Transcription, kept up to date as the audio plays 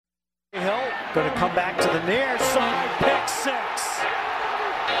Going to come back to the near side, pick six.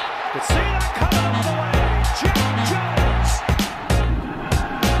 Could see that coming up the way. Jack Jones.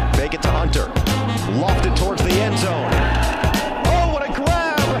 Make it to Hunter. Lofted towards the end zone. Oh, what a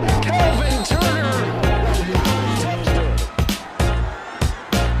grab! Calvin Turner.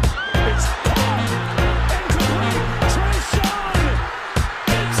 It's caught. Incomplete. Trayshawn.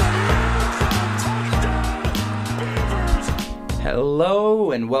 It's a touchdown. Beavers. Hello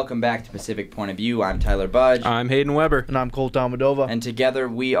and welcome back to Pacific Point of View. I'm Tyler Budge. I'm Hayden Weber. And I'm Colt Almadova. And together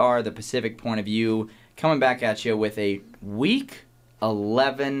we are the Pacific Point of View, coming back at you with a Week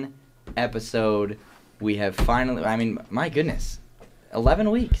 11 episode. We have finally, my goodness, 11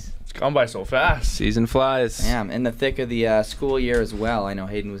 weeks. It's gone by so fast. Season flies. Yeah, in the thick of the school year as well. I know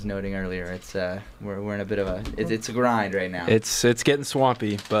Hayden was noting earlier. It's we're in a bit of a it's a grind right now. It's getting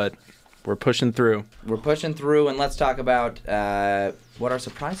swampy, but we're pushing through. We're pushing through, and let's talk about what our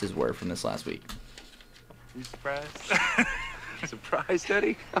surprises were from this last week. You surprised? Surprised,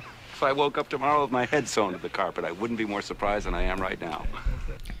 Eddie? If I woke up tomorrow with my head sewn to the carpet, I wouldn't be more surprised than I am right now.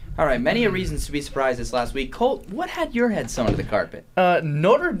 All right, many reasons to be surprised this last week. Colt, what had your head sewn to the carpet?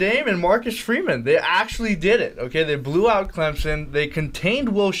 Notre Dame and Marcus Freeman, they actually did it. Okay, they blew out Clemson. They contained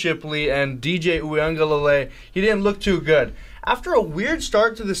Will Shipley and DJ Uiagalelei. He didn't look too good. After a weird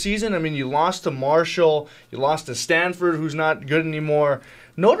start to the season, you lost to Marshall, you lost to Stanford, who's not good anymore.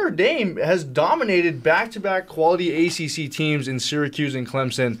 Notre Dame has dominated back-to-back quality ACC teams in Syracuse and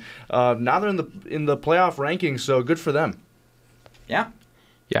Clemson. Now they're in the playoff rankings, so good for them. Yeah.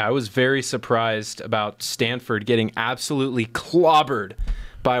 Yeah, I was very surprised about Stanford getting absolutely clobbered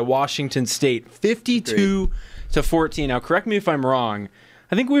by Washington State, 52-14. Now, correct me if I'm wrong.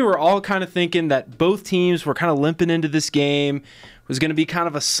 I think we were all kind of thinking that both teams were kind of limping into this game. It was going to be kind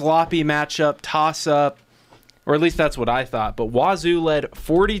of a sloppy matchup, toss-up, or at least that's what I thought. But Wazoo led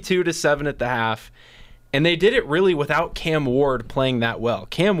 42-7 at the half, and they did it really without Cam Ward playing that well.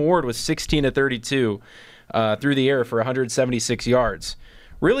 Cam Ward was 16-32 through the air for 176 yards.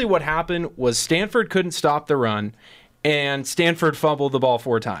 Really what happened was Stanford couldn't stop the run, and Stanford fumbled the ball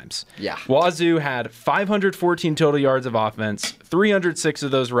 4 times. Yeah. Wazoo had 514 total yards of offense, 306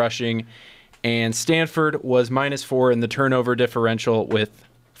 of those rushing, and Stanford was -4 in the turnover differential with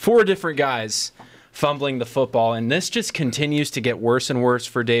 4 different guys fumbling the football. And this just continues to get worse and worse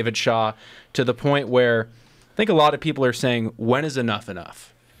for David Shaw to the point where I think a lot of people are saying, when is enough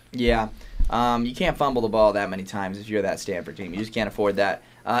enough? Yeah. You can't fumble the ball that many times if you're that Stanford team. You just can't afford that.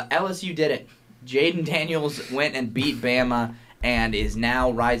 LSU did it. Jaden Daniels went and beat Bama and is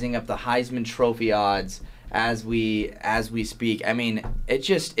now rising up the Heisman Trophy odds as we speak. It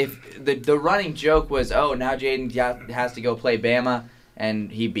just, if the running joke was, oh, now Jaden has to go play Bama,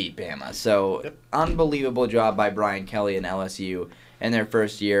 and he beat Bama. So, Unbelievable job by Brian Kelly and LSU in their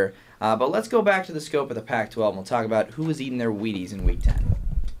first year. But let's go back to the scope of the Pac-12, and we'll talk about who was eating their Wheaties in Week 10.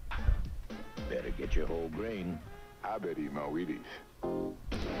 Better get your whole grain. I better eat my Wheaties.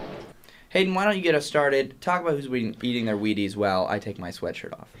 Hayden, why don't you get us started? Talk about who's eating their Wheaties while I take my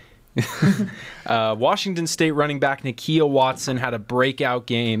sweatshirt off. Washington State running back Nakia Watson had a breakout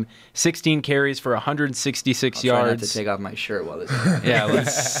game, 16 carries for 166 yards. Try not to take off my shirt while this is Yeah,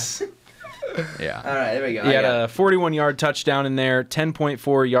 let's... Yeah. All right, there we go. He had a 41-yard touchdown in there,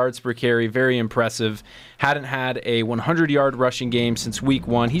 10.4 yards per carry, very impressive. Hadn't had a 100-yard rushing game since week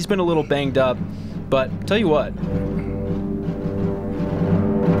 1. He's been a little banged up, but tell you what.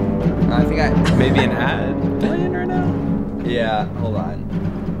 I think maybe an ad playing right now? Yeah, hold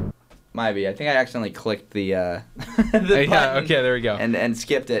on. Might be. I think I accidentally clicked the yeah, button okay, there we go. And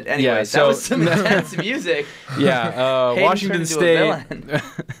skipped it. Anyway, Yeah, that was some intense music. Yeah, Washington State villain.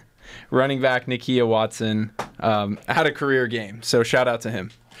 running back Nakia Watson had a career game, so shout out to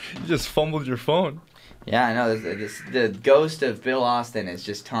him. You just fumbled your phone. Yeah, I know. The ghost of Bill Austin is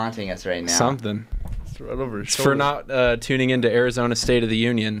just taunting us right now. Something. Right over his It's shoulder. for not tuning into Arizona State of the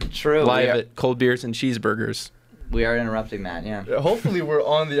Union. True. Live at Cold Beers and Cheeseburgers. We are interrupting that, yeah. Hopefully we're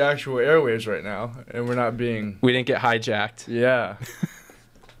on the actual airwaves right now, and we're not being... We didn't get hijacked. Yeah.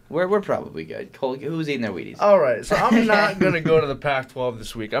 We're probably good. Cole, who's eating their Wheaties? All right, so I'm not going to go to the Pac-12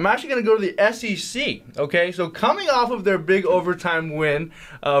 this week. I'm actually going to go to the SEC, okay? So coming off of their big overtime win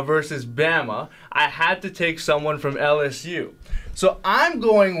versus Bama, I had to take someone from LSU. So I'm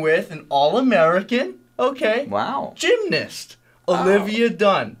going with an All-American, okay? Wow. Gymnast, Olivia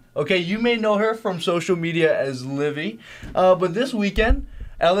Dunn. Okay, you may know her from social media as Livvy, but this weekend,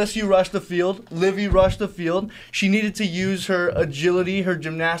 LSU rushed the field. Livvy rushed the field. She needed to use her agility, her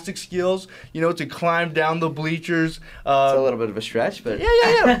gymnastic skills, to climb down the bleachers. It's a little bit of a stretch, but...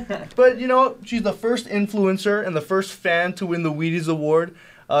 Yeah. But, she's the first influencer and the first fan to win the Wheaties Award.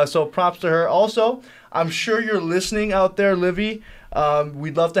 So props to her. Also, I'm sure you're listening out there, Livvy.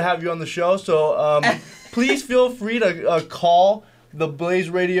 We'd love to have you on the show. So please feel free to call the Blaze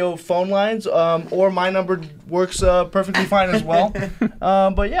Radio phone lines, or my number works perfectly fine as well.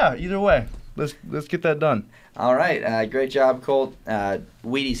 But yeah, either way, let's get that done. All right, great job, Colt.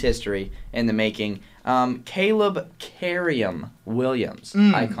 Wheaties history in the making. Caleb Carrium Williams,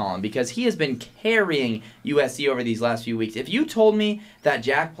 I call him, because he has been carrying USC over these last few weeks. If you told me that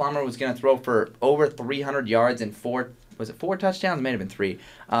Jack Plummer was going to throw for over 300 yards and four touchdowns? It may have been 3.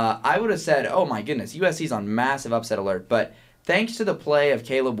 I would have said, oh my goodness, USC's on massive upset alert. But thanks to the play of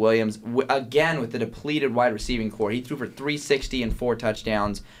Caleb Williams, again with the depleted wide receiving core, he threw for 360 and 4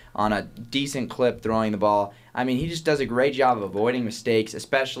 touchdowns on a decent clip throwing the ball. I mean, he just does a great job of avoiding mistakes,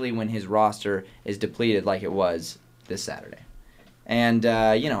 especially when his roster is depleted like it was this Saturday. And,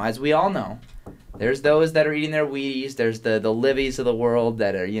 as we all know, there's those that are eating their Wheaties. There's the Livvies of the world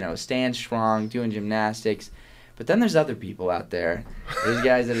that are, staying strong, doing gymnastics. But then there's other people out there. There's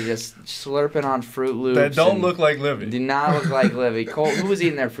guys that are just slurping on Fruit Loops. That don't look like Livvy. Do not look like Livvy. Colt, who was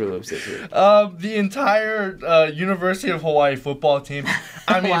eating their Fruit Loops this week? The entire University of Hawaii football team.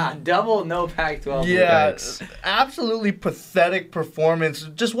 I mean, wow, double no Pac-12. Yeah, absolutely pathetic performance.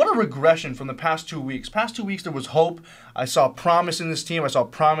 Just what a regression from the past 2 weeks. Past 2 weeks there was hope. I saw promise in this team. I saw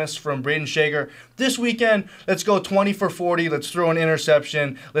promise from Braden Shager. This weekend, let's go 20 for 40. Let's throw an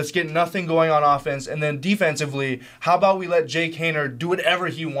interception. Let's get nothing going on offense. And then defensively, how about we let Jake Hayner do whatever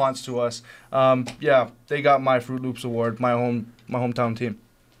he wants to us? They got my Fruit Loops award, my hometown team.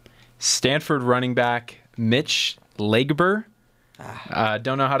 Stanford running back Mitch Legber.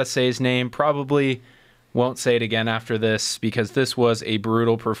 Don't know how to say his name. Probably won't say it again after this because this was a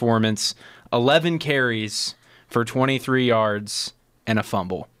brutal performance. 11 carries for 23 yards and a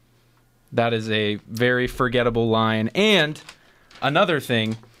fumble. That is a very forgettable line. And another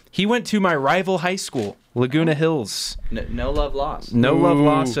thing, he went to my rival high school, Laguna Hills. No love lost. No love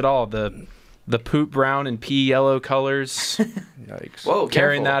lost at all. The poop brown and pea yellow colors. Yikes. Whoa,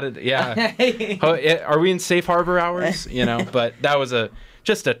 carrying careful. that, yeah. Are we in safe harbor hours? But that was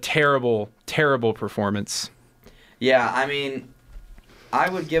just a terrible, terrible performance. Yeah, I mean, I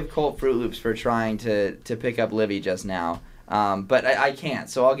would give Colt Fruit Loops for trying to pick up Livvy just now, but I can't.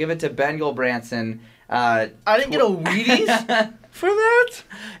 So I'll give it to Bengal Branson. I didn't get a Wheaties for that?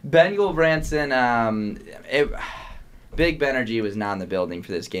 Bengal Branson, Big Benergy was not in the building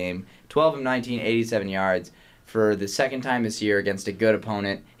for this game. 12 of 19, 87 yards. For the second time this year against a good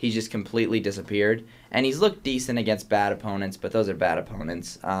opponent, he's just completely disappeared. And he's looked decent against bad opponents, but those are bad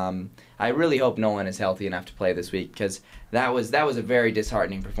opponents. I really hope Nolan is healthy enough to play this week because that was a very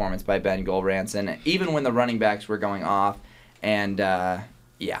disheartening performance by Ben Gulbranson. Even when the running backs were going off, and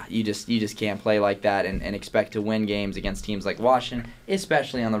you just can't play like that and expect to win games against teams like Washington,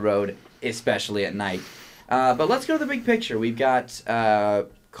 especially on the road, especially at night. But let's go to the big picture. We've got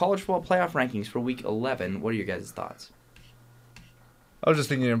college football playoff rankings for Week 11. What are your guys' thoughts? I was just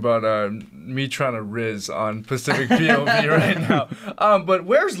thinking about me trying to riz on Pacific POV right now. But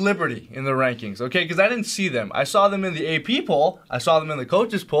where's Liberty in the rankings? Okay, because I didn't see them. I saw them in the AP poll. I saw them in the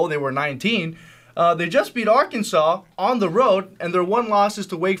coaches poll. They were 19. They just beat Arkansas on the road, and their one loss is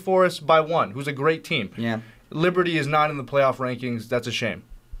to Wake Forest by 1, who's a great team. Yeah. Liberty is not in the playoff rankings. That's a shame.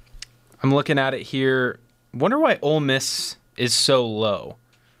 I'm looking at it here. Wonder why Ole Miss is so low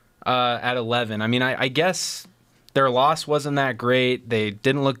at 11. I mean, I guess their loss wasn't that great. They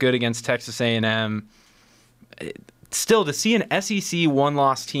didn't look good against Texas A&M. Still, to see an SEC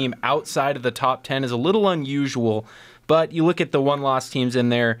one-loss team outside of the top 10 is a little unusual, but you look at the one-loss teams in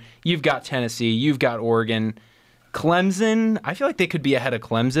there, you've got Tennessee, you've got Oregon. Clemson, I feel like they could be ahead of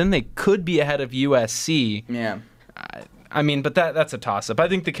Clemson. They could be ahead of USC. Yeah. I mean, but that's a toss-up. I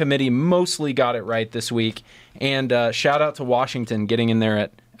think the committee mostly got it right this week. And shout out to Washington getting in there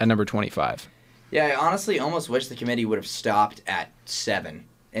at number 25. Yeah, I honestly almost wish the committee would have stopped at 7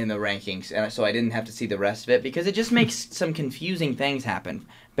 in the rankings, and so I didn't have to see the rest of it, because it just makes some confusing things happen.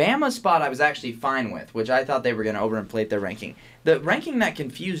 Bama's spot I was actually fine with, which I thought they were going to overinflate their ranking. The ranking that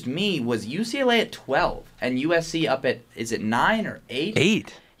confused me was UCLA at 12 and USC up at, is it 9 or 8?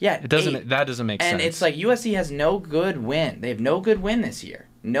 8? Yeah, that doesn't make sense. And it's like USC has no good win. They have no good win this year.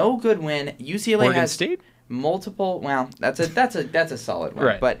 No good win. UCLA Oregon has State? multiple. Well, that's a solid one.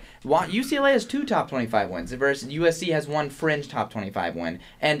 Right. But UCLA has 2 top 25 wins versus USC has 1 fringe top 25 win,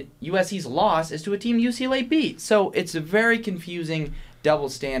 and USC's loss is to a team UCLA beat. So it's a very confusing double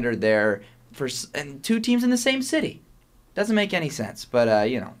standard there and 2 teams in the same city. Doesn't make any sense. But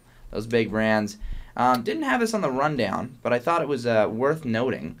those big brands. Didn't have this on the rundown, but I thought it was worth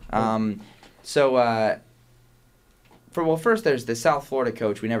noting. First there's the South Florida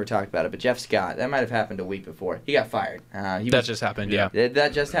coach. We never talked about it, but Jeff Scott. That might have happened a week before. He got fired. That just happened, yeah. Did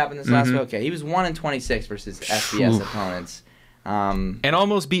that just happen this last week? Okay, he was 1-26 versus FBS opponents. And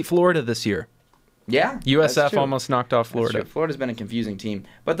almost beat Florida this year. Yeah. USF almost knocked off Florida. Florida's been a confusing team.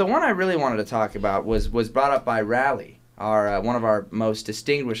 But the one I really wanted to talk about was brought up by Rally, one of our most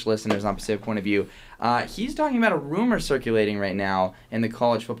distinguished listeners on Pacific Point of View. He's talking about a rumor circulating right now in the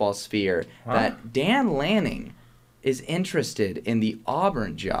college football sphere that Dan Lanning is interested in the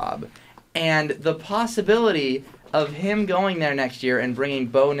Auburn job and the possibility of him going there next year and bringing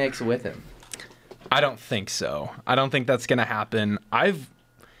Bo Nix with him. I don't think so. I don't think that's going to happen.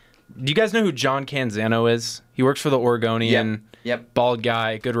 Do you guys know who John Canzano is? He works for the Oregonian. Yep. Bald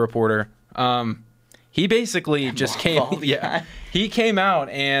guy, good reporter. He basically just came. He came out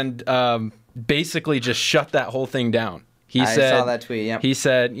and basically just shut that whole thing down. I saw that tweet. Yep. He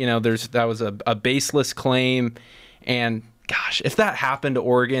said, that was a baseless claim, and gosh, if that happened to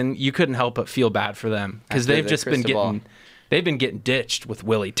Oregon, you couldn't help but feel bad for them because they've just been getting ditched with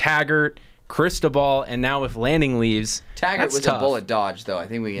Willie Taggart, Cristobal, and now if Lanning leaves, Taggart was tough. a bullet dodge, though. I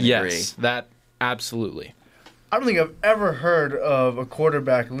think we can agree. Yes, that absolutely. I don't think I've ever heard of a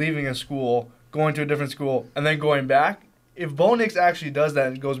quarterback leaving a school, going to a different school, and then going back. If Bo Nix actually does that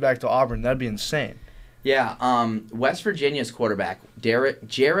and goes back to Auburn, that'd be insane. Yeah, West Virginia's quarterback,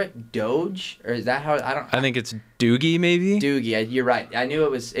 Jarrett Doge, or is that how I think it's Doogie, maybe. Doogie, you're right. I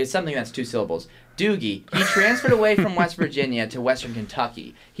knew it's something that's 2 syllables. Doogie, he transferred away from West Virginia to Western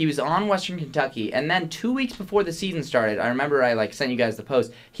Kentucky. He was on Western Kentucky, and then 2 weeks before the season started, I remember I sent you guys the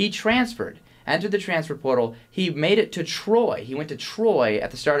post. He transferred, entered the transfer portal. He made it to Troy. He went to Troy at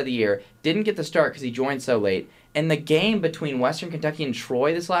the start of the year. Didn't get the start because he joined so late. In the game between Western Kentucky and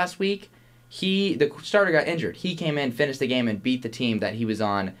Troy this last week, the starter got injured. He came in, finished the game, and beat the team that he was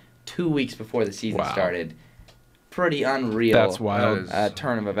on 2 weeks before the season started. Pretty unreal. That's wild.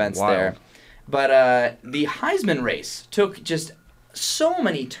 Turn of events there. But the Heisman race took just so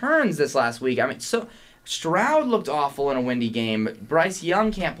many turns this last week. I mean, Stroud looked awful in a windy game. Bryce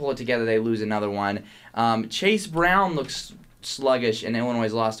Young can't pull it together. They lose another one. Chase Brown looks sluggish, and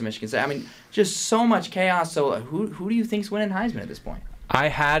Illinois lost to Michigan State. I mean, just so much chaos. So who do you think's winning Heisman at this point? I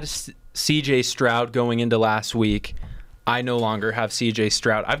had C.J. Stroud going into last week. I no longer have C.J.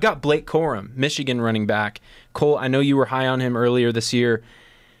 Stroud. I've got Blake Corum, Michigan running back. Cole, I know you were high on him earlier this year.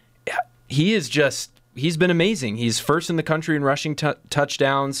 He's been amazing. He's first in the country in rushing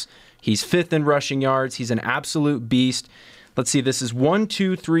touchdowns. He's 5th in rushing yards. He's an absolute beast. Let's see, this is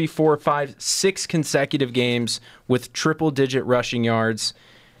 6 consecutive games with triple-digit rushing yards.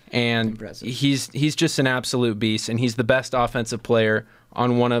 And impressive. He's just an absolute beast, and he's the best offensive player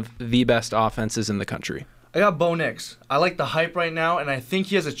on one of the best offenses in the country. I got Bo Nix. I like the hype right now, and I think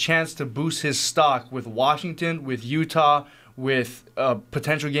he has a chance to boost his stock with Washington, with Utah, with a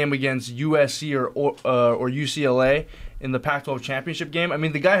potential game against USC or UCLA in the Pac-12 championship game. I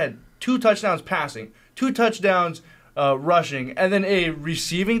mean, the guy had 2 touchdowns passing, 2 touchdowns rushing, and then a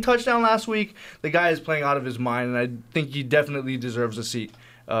receiving touchdown last week. The guy is playing out of his mind, and I think he definitely deserves a seat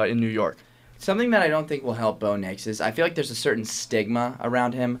in New York. Something that I don't think will help Bo Nix is I feel like there's a certain stigma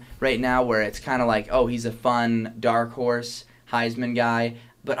around him right now where it's kind of like, oh, he's a fun, dark horse Heisman guy.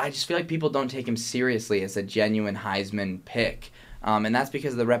 But I just feel like people don't take him seriously as a genuine Heisman pick. And that's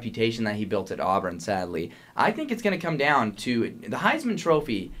because of the reputation that he built at Auburn, sadly. I think it's going to come down to the Heisman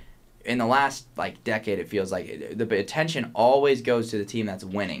Trophy. In the last decade, it feels like the attention always goes to the team that's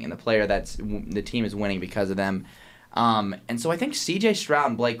winning and the team is winning because of them. And so I think C.J. Stroud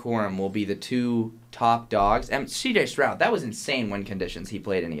and Blake Corum will be the 2 top dogs. And C.J. Stroud, that was insane wind conditions he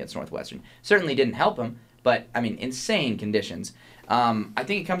played in against Northwestern. Certainly didn't help him, but I mean insane conditions. I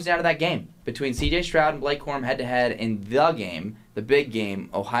think it comes down to that game between C.J. Stroud and Blake Corum head-to-head in the big game,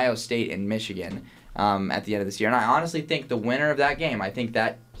 Ohio State and Michigan, at the end of this year. And I honestly think the winner of that game, I think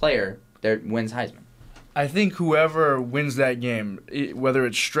that player there wins Heisman. I think whoever wins that game, whether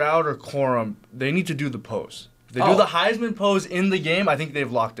it's Stroud or Corum, they need to do the pose. If they do the Heisman pose in the game, I think they've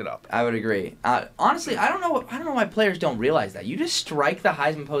locked it up. I would agree. Honestly, I don't know why players don't realize that. You just strike the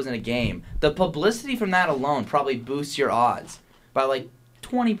Heisman pose in a game. The publicity from that alone probably boosts your odds by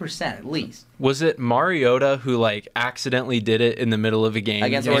 20% at least. Was it Mariota who accidentally did it in the middle of a game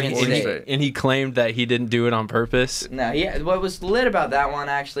against Oregon State? And he claimed that he didn't do it on purpose? No, what was lit about that one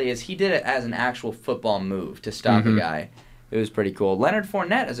actually is he did it as an actual football move to stop a guy. It was pretty cool. Leonard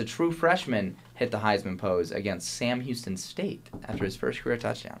Fournette, as a true freshman, hit the Heisman pose against Sam Houston State after his first career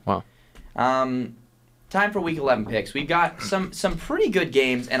touchdown. Wow. Time for Week 11 picks. We've got some pretty good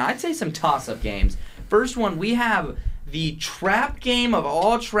games, and I'd say some toss-up games. First one, we have the trap game of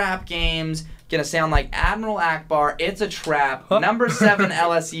all trap games, Gonna sound like Admiral Akbar. It's a trap. Number 7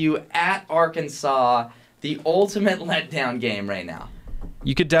 LSU at Arkansas. The ultimate letdown game right now.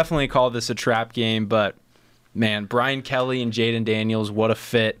 You could definitely call this a trap game, but man, Brian Kelly and Jaden Daniels, what a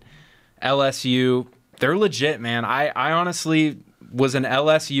fit. LSU, they're legit, man. I honestly was an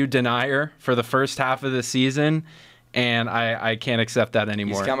LSU denier for the first half of the season, and I can't accept that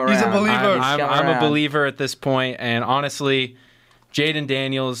anymore. He's come around. He's a believer. I'm a believer at this point, and honestly, Jaden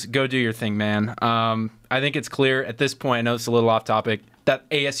Daniels, go do your thing, man. I think it's clear at this point, I know it's a little off topic, that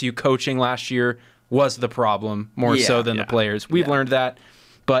ASU coaching last year was the problem more so than the players. We've learned that.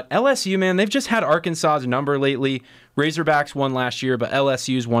 But LSU, man, they've just had Arkansas's number lately. Razorbacks won last year, but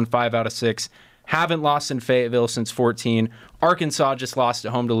LSU's won 5 out of 6. Haven't lost in Fayetteville since 14. Arkansas just lost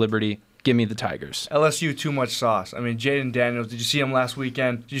at home to Liberty. Give me the Tigers. LSU, too much sauce. I mean, Jaden Daniels, did you see him last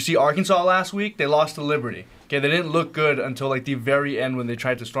weekend? Did you see Arkansas last week? They lost to Liberty. Okay, they didn't look good until like the very end when they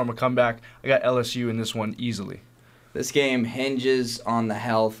tried to storm a comeback. I got LSU in this one easily. This game hinges on the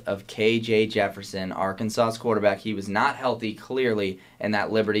health of KJ Jefferson, Arkansas's quarterback. He was not healthy, clearly, in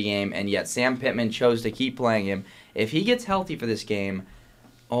that Liberty game, and yet Sam Pittman chose to keep playing him. If he gets healthy for this game,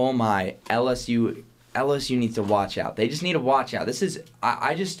 oh my, LSU needs to watch out. They just need to watch out.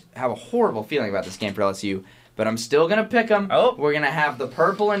 I just have a horrible feeling about this game for LSU, but I'm still going to pick them. Oh. We're going to have the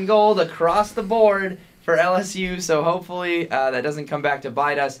purple and gold across the board for LSU, so hopefully that doesn't come back to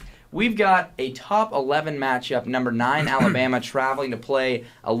bite us. We've got a top 11 matchup, number 9 Alabama traveling to play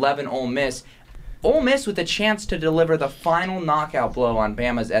 11 Ole Miss. Ole Miss with a chance to deliver the final knockout blow on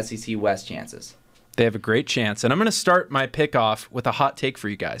Bama's SEC West chances. They have a great chance. And I'm going to start my pick off with a hot take for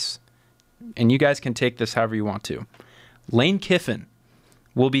you guys. And you guys can take this however you want to. Lane Kiffin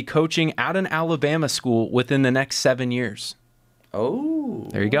will be coaching at an Alabama school within the next 7 years. Oh.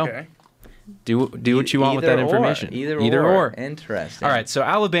 There you go. Okay. Do what you want with that information. Either or. Interesting. All right, so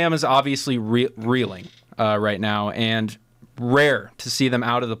Alabama's obviously reeling right now, and rare to see them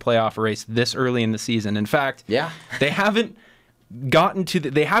out of the playoff race this early in the season. In fact, they haven't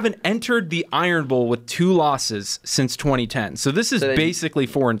they haven't entered the Iron Bowl with 2 losses since 2010. So this is basically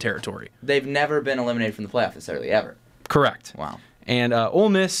foreign territory. They've never been eliminated from the playoff this early, ever. Correct. Wow. And Ole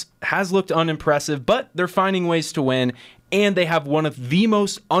Miss has looked unimpressive, but they're finding ways to win. And they have one of the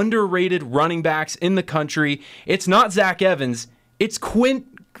most underrated running backs in the country. It's not Zach Evans. It's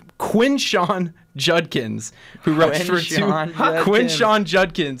Quinshawn Judkins, who rushed for Quinshawn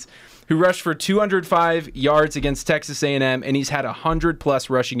Judkins, who rushed for 205 yards against Texas A&M, and he's had 100-plus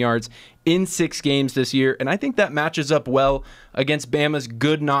rushing yards in 6 games this year. And I think that matches up well against Bama's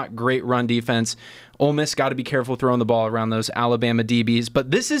good, not great run defense. Ole Miss got to be careful throwing the ball around those Alabama DBs.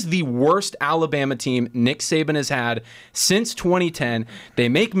 But this is the worst Alabama team Nick Saban has had since 2010. They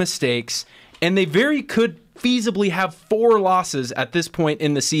make mistakes, and they very could feasibly have 4 losses at this point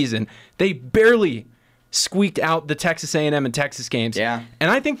in the season. They barely squeaked out the Texas A&M and Texas games. Yeah. And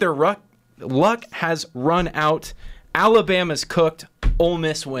I think their luck has run out. Alabama's cooked. Ole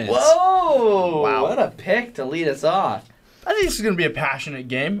Miss wins. Whoa! Wow. What a pick to lead us off. I think this is going to be a passionate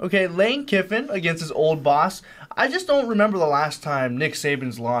game. Okay, Lane Kiffin against his old boss. I just don't remember the last time Nick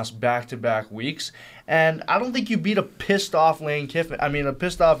Saban's lost back-to-back weeks. And I don't think you beat a pissed-off Nick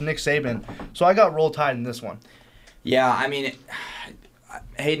Saban. So I got Roll Tide in this one. Yeah, I mean,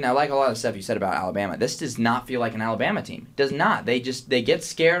 Hayden, I like a lot of the stuff you said about Alabama. This does not feel like an Alabama team. It does not. They get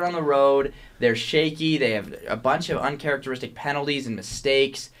scared on the road. They're shaky. They have a bunch of uncharacteristic penalties and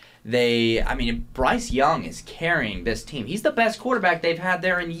mistakes. Bryce Young is carrying this team. He's the best quarterback they've had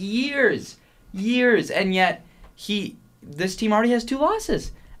there in years, and yet this team already has 2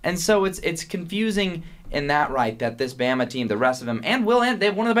 losses, and so it's confusing in that right that this Bama team, the rest of them, and they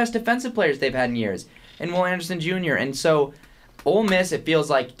have one of the best defensive players they've had in years, and Will Anderson Jr. And so Ole Miss, it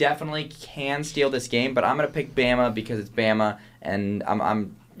feels like definitely can steal this game, but I'm gonna pick Bama because it's Bama, and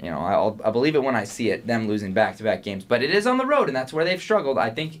I'll believe it when I see it, them losing back-to-back games. But it is on the road, and that's where they've struggled.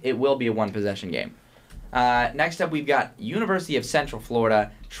 I think it will be a one-possession game. Next up, we've got University of Central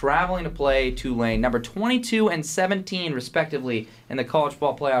Florida traveling to play Tulane, number 22 and 17, respectively, in the college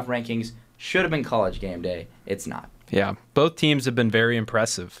ball playoff rankings. Should have been college game day. It's not. Yeah, both teams have been very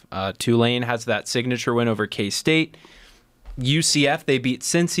impressive. Tulane has that signature win over K-State. UCF, they beat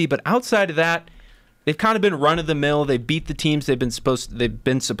Cincy, but outside of that, they've kind of been run-of-the-mill. They beat the teams they've been supposed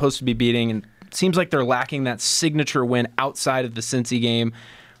to be beating, and it seems like they're lacking that signature win outside of the Cincy game.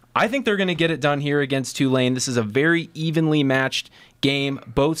 I think they're going to get it done here against Tulane. This is a very evenly matched game,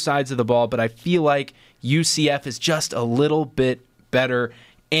 both sides of the ball, but I feel like UCF is just a little bit better,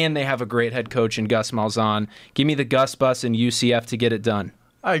 and they have a great head coach in Gus Malzahn. Give me the Gus Bus and UCF to get it done.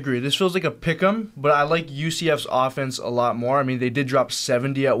 I agree. This feels like a pick'em, but I like UCF's offense a lot more. I mean, they did drop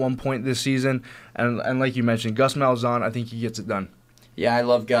 70 at one point this season, and like you mentioned, Gus Malzahn, I think he gets it done. Yeah, I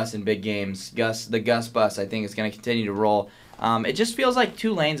love Gus in big games. The Gus bus, I think, is going to continue to roll. It just feels like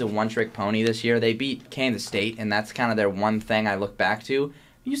Tulane's a one-trick pony this year. They beat Kansas State, and that's kind of their one thing I look back to.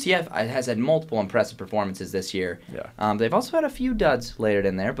 UCF has had multiple impressive performances this year. Yeah. They've also had a few duds layered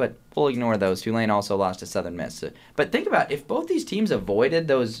in there, but we'll ignore those. Tulane also lost to Southern Miss. But think about if both these teams avoided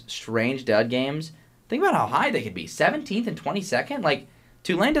those strange dud games, think about how high they could be. 17th and 22nd? Like,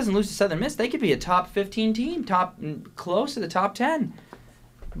 Tulane doesn't lose to Southern Miss. They could be a top 15 team, close to the top 10.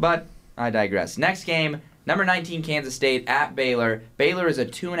 But I digress. Next game, number 19 Kansas State at Baylor. Baylor is a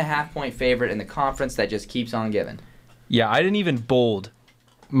 2.5-point favorite in the conference that just keeps on giving. Yeah, I didn't even bold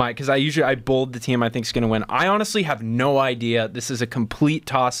because I bold the team I think is going to win. I honestly have no idea. This is a complete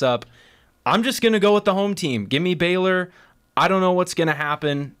toss-up. I'm just going to go with the home team. Give me Baylor. I don't know what's going to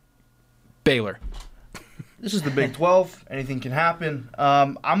happen. Baylor. This is the Big 12. Anything can happen.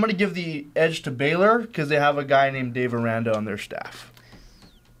 I'm going to give the edge to Baylor because they have a guy named Dave Aranda on their staff.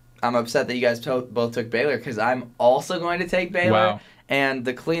 I'm upset that you guys both took Baylor because I'm also going to take Baylor. Wow. And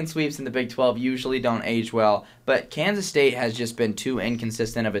the clean sweeps in the Big 12 usually don't age well. But Kansas State has just been too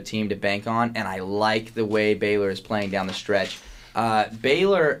inconsistent of a team to bank on, and I like the way Baylor is playing down the stretch.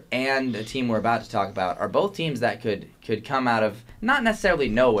 Baylor and a team we're about to talk about are both teams that could come out of, not necessarily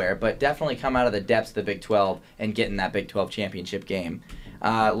nowhere, but definitely come out of the depths of the Big 12 and get in that Big 12 championship game.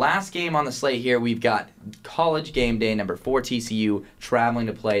 Last game on the slate here, we've got College Game Day, number 4 TCU, traveling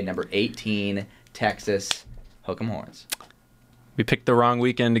to play number 18 Texas. Hook 'em horns. We picked the wrong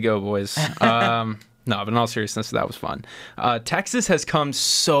weekend to go, boys. No, but in all seriousness, that was fun. Texas has come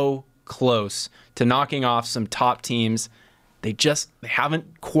so close to knocking off some top teams. They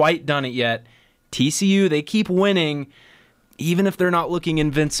haven't quite done it yet. TCU, they keep winning, even if they're not looking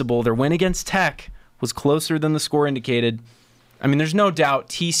invincible. Their win against Tech was closer than the score indicated. I mean, there's no doubt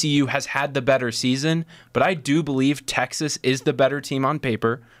TCU has had the better season, but I do believe Texas is the better team on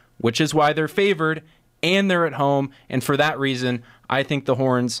paper, which is why they're favored, and they're at home. And for that reason, I think the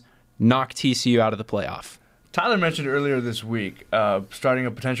Horns knock TCU out of the playoff. Tyler mentioned earlier this week starting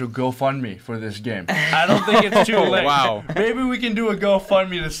a potential GoFundMe for this game. I don't think it's too late. Wow. Maybe we can do a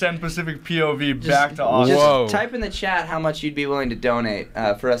GoFundMe to send Pacific POV back to Austin. Whoa. Just type in the chat how much you'd be willing to donate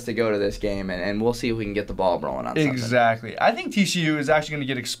for us to go to this game, and we'll see if we can get the ball rolling on something. Exactly. I think TCU is actually going to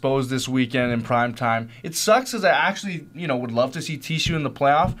get exposed this weekend in prime time. It sucks because I actually, would love to see TCU in the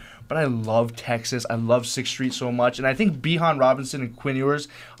playoff, but I love Texas. I love 6th Street so much, and I think Bijan Robinson and Quinn Ewers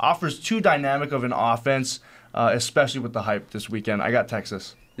offers too dynamic of an offense. Especially with the hype this weekend. I got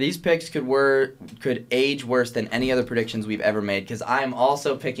Texas. These picks could age worse than any other predictions we've ever made because I'm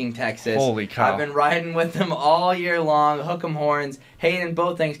also picking Texas. Holy cow. I've been riding with them all year long. Hook 'em horns. Hayden,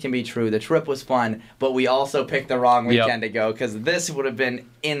 both things can be true. The trip was fun, but we also picked the wrong weekend to go because this would have been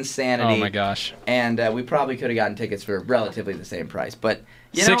insanity. Oh, my gosh. And we probably could have gotten tickets for relatively the same price. But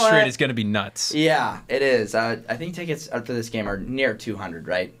you 6th know Street what? is going to be nuts. Yeah, it is. I think tickets for this game are near 200,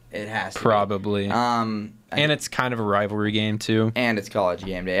 right? It has to Probably. be. And it's kind of a rivalry game, too. And it's College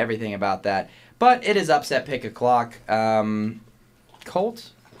Game Day. Everything about that. But it is upset pick o'clock. Colt,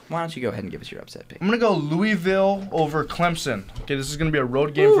 why don't you go ahead and give us your upset pick? I'm going to go Louisville over Clemson. Okay, this is going to be a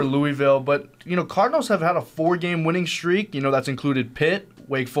road game for Louisville. But, Cardinals have had a 4-game winning streak. That's included Pitt,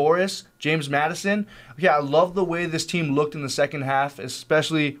 Wake Forest, James Madison. Okay, I love the way this team looked in the second half,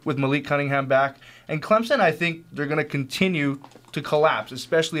 especially with Malik Cunningham back. And Clemson, I think they're going to continue to collapse,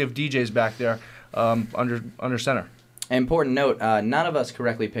 especially if DJ's back there under center. Important note, none of us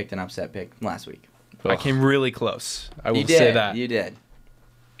correctly picked an upset pick last week. I came really close. I will You did. say that. You did.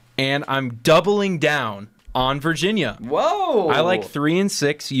 And I'm doubling down on Virginia. Whoa! I like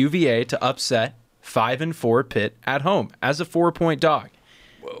 3-6 UVA to upset 5-4 Pitt at home as a 4-point dog.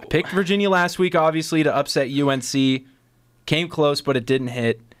 I picked Virginia last week, obviously, to upset UNC. Came close, but it didn't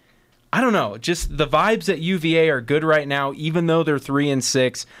hit. I don't know. Just the vibes at UVA are good right now, even though they're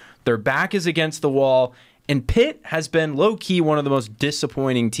 3-6. Their back is against the wall. And Pitt has been low-key one of the most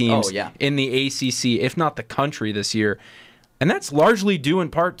disappointing teams in the ACC, if not the country this year. And that's largely due in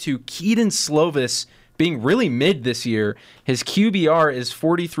part to Keaton Slovis being really mid this year. His QBR is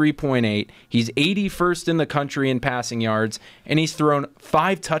 43.8. He's 81st in the country in passing yards, and he's thrown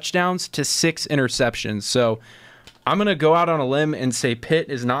 5 touchdowns to 6 interceptions. So I'm going to go out on a limb and say Pitt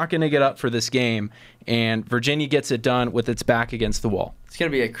is not going to get up for this game, and Virginia gets it done with its back against the wall. It's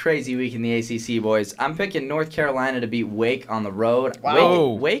going to be a crazy week in the ACC, boys. I'm picking North Carolina to beat Wake on the road. Wow.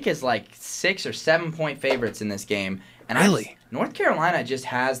 Wake is like 6 or 7 point favorites in this game. And Really? North Carolina just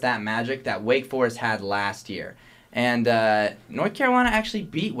has that magic that Wake Forest had last year. And North Carolina actually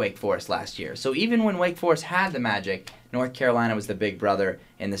beat Wake Forest last year. So even when Wake Forest had the Magic, North Carolina was the big brother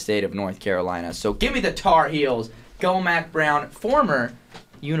in the state of North Carolina. So give me the Tar Heels. Go Mac Brown, former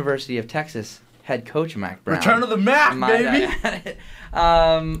University of Texas head coach Mac Brown. Return of the Mac, baby.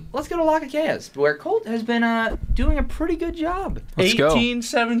 Let's go to Lackakeas, where Colt has been doing a pretty good job. Let's go. 18,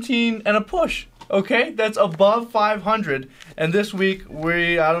 17, and a push. Okay, that's above 500. And this week,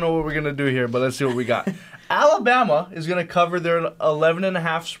 I don't know what we're going to do here, but let's see what we got. Alabama is going to cover their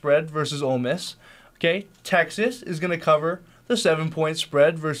 11.5 spread versus Ole Miss. Okay, Texas is going to cover the 7-point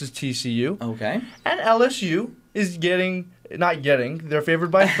spread versus TCU. Okay. And LSU is they're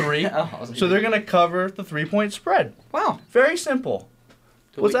favored by 3. So they're going to cover the 3-point spread. Wow. Very simple.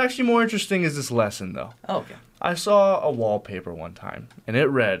 What's actually more interesting is this lesson, though. Oh, okay. I saw a wallpaper one time, and it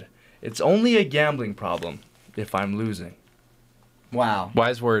read, "It's only a gambling problem if I'm losing." Wow.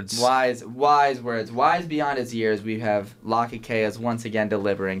 Wise words. Wise words. Wise beyond his years. We have Lackakeas once again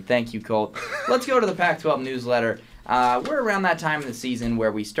delivering. Thank you, Colt. Let's go to the Pac-12 newsletter. We're around that time of the season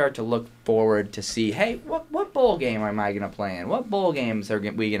where we start to look forward to see, hey, what bowl game am I going to play in? What bowl games are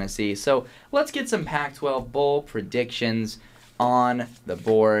we going to see? So let's get some Pac-12 bowl predictions on the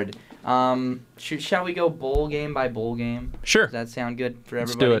board. Shall we go bowl game by bowl game? Sure. Does that sound good for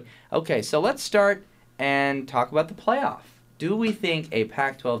everybody? Let's do it. Okay, so let's start and talk about the playoff. Do we think a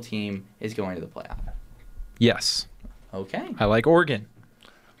Pac-12 team is going to the playoff? Yes. Okay. I like Oregon.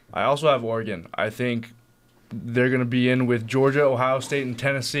 I also have Oregon. I think they're going to be in with Georgia, Ohio State, and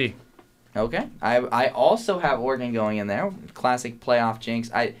Tennessee. Okay. I also have Oregon going in there. Classic playoff jinx.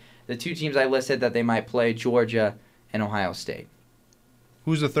 The two teams I listed that they might play, Georgia and Ohio State.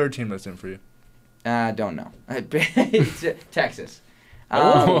 Who's the third team that's in for you? Don't know. It's Texas.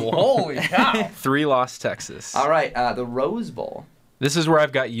 Holy cow. 3-loss Texas. All right. The Rose Bowl. This is where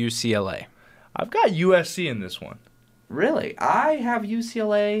I've got UCLA. I've got USC in this one. Really? I have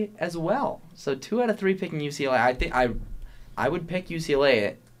UCLA as well. So 2 out of 3 picking UCLA. I think I would pick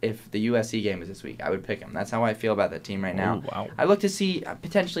UCLA if the USC game was this week. I would pick them. That's how I feel about that team right now. Oh, wow. I look to see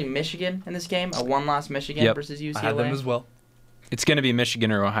potentially Michigan in this game, a 1-loss Michigan versus UCLA. I have them as well. It's going to be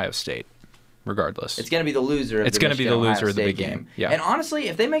Michigan or Ohio State, regardless. It's going to be the loser of it's the going to be the Michigan-Ohio loser of the State big game. Yeah. And honestly,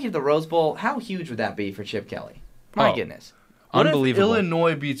 if they make it to the Rose Bowl, how huge would that be for Chip Kelly? My goodness. What Unbelievable. if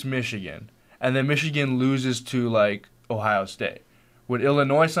Illinois beats Michigan, and then Michigan loses to, like, Ohio State? Would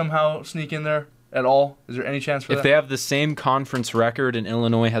Illinois somehow sneak in there at all? Is there any chance for that? If they have the same conference record and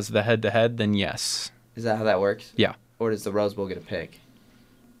Illinois has the head-to-head, then yes. Is that how that works? Yeah. Or does the Rose Bowl get a pick?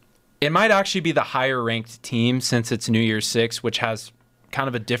 It might actually be the higher-ranked team since it's New Year's 6, which has kind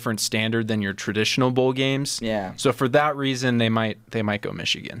of a different standard than your traditional bowl games. Yeah. So for that reason, they might go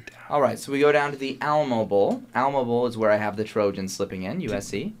Michigan. All right, so we go down to the Alamo Bowl. Alamo Bowl is where I have the Trojans slipping in,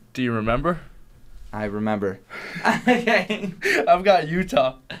 USC. Do you remember? I remember. Okay. I've got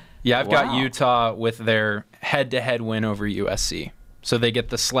Utah. Yeah, I've Wow. got Utah with their head-to-head win over USC. So they get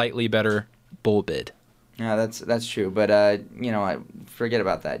the slightly better bowl bid. Yeah, that's true, but I forget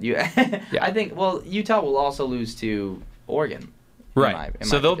about that. I think Utah will also lose to Oregon. Right.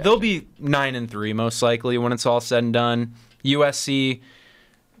 So they'll be 9-3 most likely when it's all said and done. USC,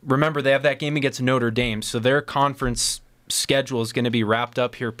 remember they have that game against Notre Dame, so their conference schedule is going to be wrapped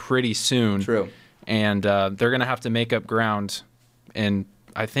up here pretty soon. True. And they're going to have to make up ground. And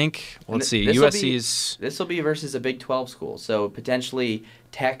I think, USC's... This will be versus a Big 12 school, so potentially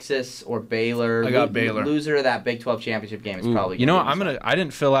Texas or Baylor. I got Baylor. Loser of that Big 12 championship game is probably. You know what? I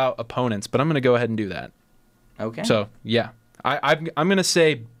didn't fill out opponents, but I'm gonna go ahead and do that. Okay. So yeah, I'm gonna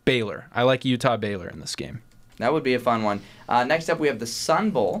say Baylor. I like Utah Baylor in this game. That would be a fun one. Next up, we have the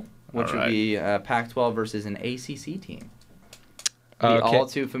Sun Bowl, which All would right. be Pac-12 versus an ACC team. The all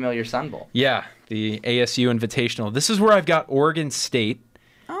too familiar Sun Bowl. Yeah, the ASU Invitational. This is where I've got Oregon State,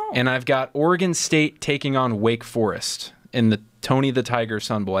 and I've got Oregon State taking on Wake Forest in the Tony the Tiger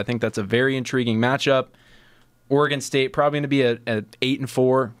Sun Bowl. I think that's a very intriguing matchup. Oregon State probably going to be an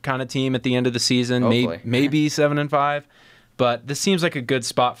 8-4 kind of team at the end of the season, maybe 7-5. But this seems like a good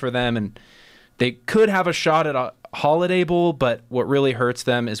spot for them, and they could have a shot at a Holiday Bowl, but what really hurts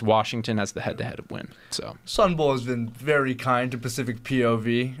them is Washington has the head-to-head win. So Sun Bowl has been very kind to Pacific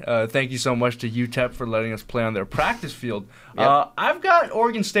POV. Thank you so much to UTEP for letting us play on their practice field. Yep. I've got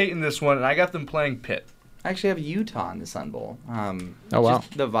Oregon State in this one, and I got them playing Pitt. I actually have Utah in the Sun Bowl. Oh, wow.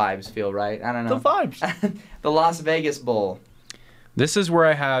 Just the vibes feel right. I don't know. The vibes. The Las Vegas Bowl. this is where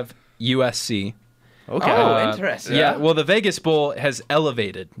I have USC. Okay. Oh, interesting. Yeah, well, the Vegas Bowl has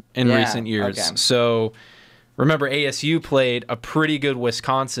elevated in Yeah, recent years. okay. So remember, ASU played a pretty good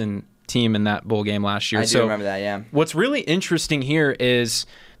Wisconsin team in that bowl game last year. I do remember that, yeah. What's really interesting here is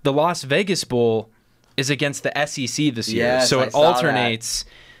the Las Vegas Bowl is against the SEC this year. Yes, so I it saw alternates.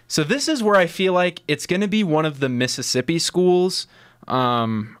 So this is where I feel like it's going to be one of the Mississippi schools.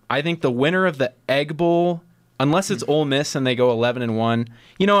 I think the winner of the Egg Bowl, unless it's Ole Miss and they go 11-1,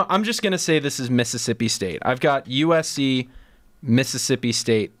 I'm just going to say this is Mississippi State. I've got USC, Mississippi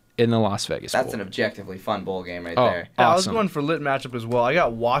State in the Las Vegas Bowl. That's an objectively fun bowl game right Oh, there. Yeah, I was awesome. going for lit matchup as well. I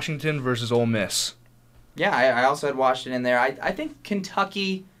got Washington versus Ole Miss. Yeah, I also had Washington in there. I think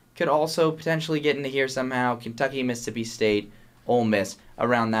Kentucky could also potentially get into here somehow. Kentucky, Mississippi State, Ole Miss,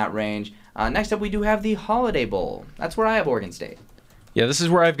 around that range. Next up, we do have the Holiday Bowl. That's where I have Oregon State. Yeah, this is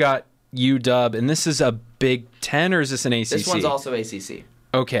where I've got UW, and this is a Big Ten, or is this an ACC? This one's also ACC.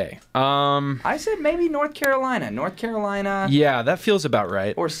 Okay. I said maybe North Carolina. North Carolina Yeah, that feels about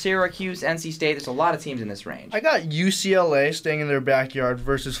right. or Syracuse, NC State. There's a lot of teams in this range. I got UCLA staying in their backyard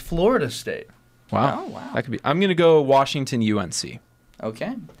versus Florida State. Wow. Oh, wow. That could be. I'm going to go Washington, UNC.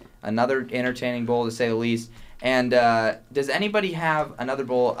 Okay. Another entertaining bowl, to say the least. And does anybody have another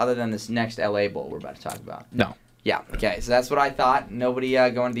bowl other than this next LA Bowl we're about to talk about? No. Yeah, okay, so that's what I thought. Nobody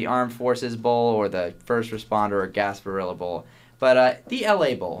going to the Armed Forces Bowl or the First Responder or Gasparilla Bowl. But the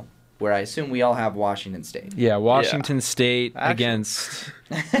LA Bowl, where I assume we all have Washington State. Yeah, Washington State Actually- against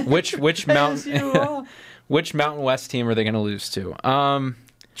which mountain which Mountain West team are they going to lose to?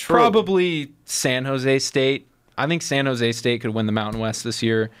 Probably San Jose State. I think San Jose State could win the Mountain West this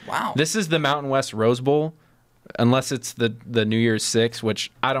year. Wow. This is the Mountain West Rose Bowl, unless it's the New Year's Six,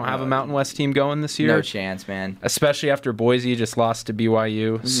 which I don't have a Mountain West team going this year. No chance, man. Especially after Boise just lost to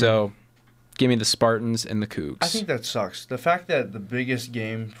BYU. So give me the Spartans and the Cougs. I think that sucks. The fact that the biggest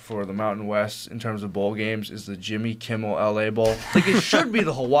game for the Mountain West in terms of bowl games is the Jimmy Kimmel LA Bowl. Like, it should be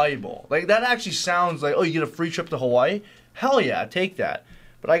the Hawaii Bowl. Like, that actually sounds like, oh, you get a free trip to Hawaii? Hell yeah, take that.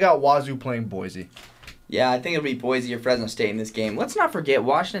 But I got Wazoo playing Boise. Yeah, I think it'll be Boise or Fresno State in this game. Let's not forget,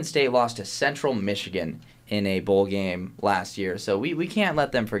 Washington State lost to Central Michigan in a bowl game last year, so we can't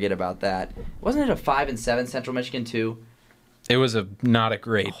let them forget about that. Wasn't it a 5-7 Central Michigan too? it was not a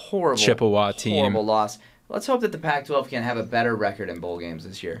great Chippewa team. Horrible loss. Let's hope that the Pac-12 can have a better record in bowl games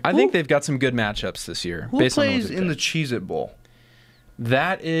this year. I think they've got some good matchups this year. Who based on plays what they've in the done. Cheez-It Bowl?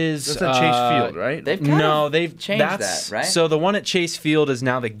 That is That's at Chase Field, right? They've changed that, right? So the one at Chase Field is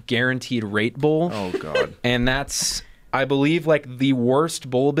now the Guaranteed Rate Bowl. Oh, God. And that's, I believe, like the worst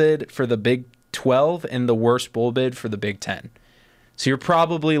bowl bid for the Big 12 and the worst bowl bid for the Big 10. So you're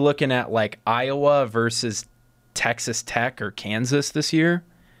probably looking at like Iowa versus Texas Tech or Kansas this year.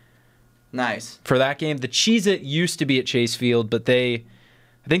 Nice. For that game, the Cheez-It used to be at Chase Field, but I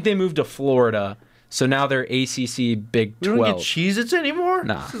think they moved to Florida. So now they're ACC Big 12. We don't get Cheez-Its anymore?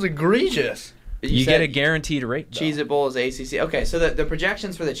 Nah. This is egregious. You get a guaranteed rate. Cheez-It Bowl is ACC. Okay, so the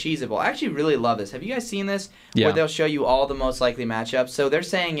projections for the Cheez-It Bowl, I actually really love this. Have you guys seen this? Yeah. Where they'll show you all the most likely matchups. So they're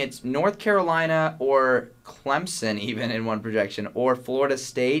saying it's North Carolina or Clemson even in one projection, or Florida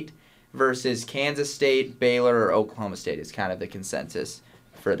State versus Kansas State, Baylor, or Oklahoma State is kind of the consensus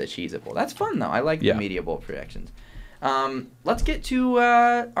for the Cheez-It Bowl. That's fun, though. I like the media bowl projections. Let's get to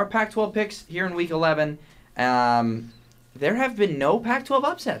our Pac-12 picks here in Week 11. There have been no Pac-12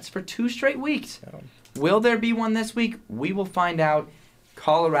 upsets for 2 straight weeks. Will there be one this week? We will find out.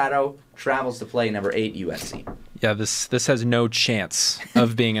 Colorado travels to play number 8 USC. Yeah, this has no chance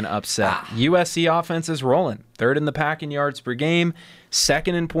of being an upset. USC offense is rolling. 3rd in the pack in yards per game,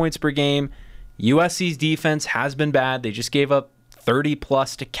 2nd in points per game. USC's defense has been bad. They just gave up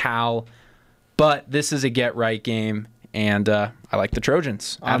 30-plus to Cal. But this is a get-right game, and I like the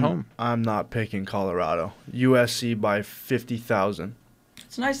Trojans at home. I'm not picking Colorado. USC by 50,000.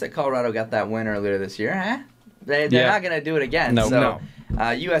 It's nice that Colorado got that win earlier this year, huh? They're not going to do it again. No. So,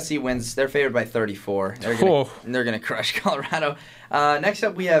 USC wins. They're favored by 34. They're going to crush Colorado. Next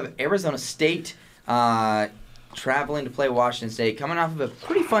up, we have Arizona State traveling to play Washington State, coming off of a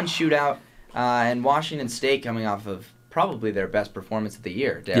pretty fun shootout, and Washington State coming off of probably their best performance of the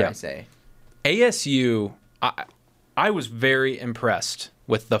year, dare I say. ASU, I was very impressed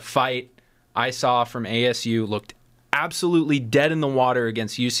with the fight I saw from ASU. Looked absolutely dead in the water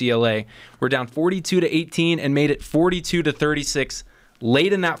against UCLA. We're down 42-18 and made it 42-36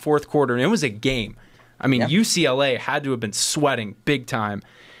 late in that fourth quarter, and it was a game. I mean, UCLA had to have been sweating big time.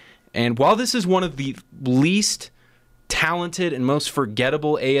 And while this is one of the least talented and most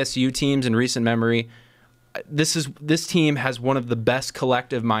forgettable ASU teams in recent memory, this team has one of the best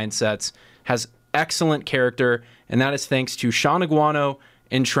collective mindsets, has excellent character, and that is thanks to Sean Aguano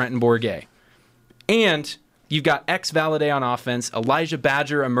and Trenton Bourguet. And you've got Valadez on offense, Elijah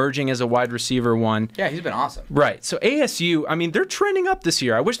Badger emerging as a wide receiver one. Yeah, he's been awesome. Right. So ASU, I mean, they're trending up this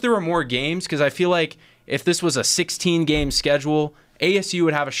year. I wish there were more games because I feel like if this was a 16-game schedule, ASU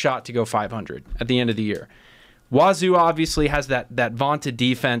would have a shot to go 500 at the end of the year. Wazoo obviously has that vaunted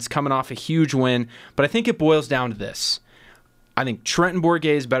defense coming off a huge win, but I think it boils down to this. I think Trenton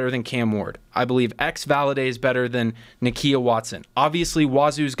Bourguet is better than Cam Ward. I believe X Valladay is better than Nakia Watson. Obviously,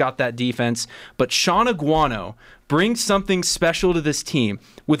 Wazoo's got that defense, but Sean Aguano brings something special to this team.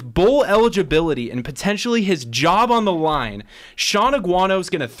 With bowl eligibility and potentially his job on the line, Sean Aguano's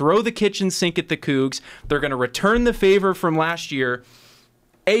going to throw the kitchen sink at the Cougs. They're going to return the favor from last year.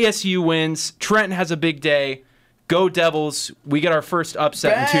 ASU wins. Trenton has a big day. Go Devils. We get our first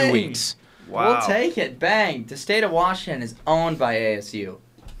upset in 2 weeks. Wow. We'll take it. Bang. The state of Washington is owned by ASU.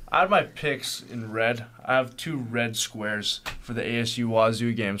 I have my picks in red. I have 2 red squares for the ASU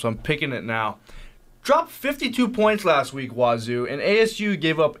Wazoo game, so I'm picking it now. Dropped 52 points last week, Wazoo, and ASU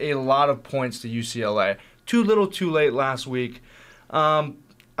gave up a lot of points to UCLA. Too little, too late last week. I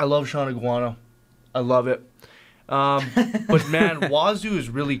love Sean Aguano. I love it. But, man, Wazoo is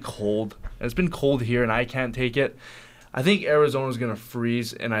really cold. And it's been cold here, and I can't take it. I think Arizona's going to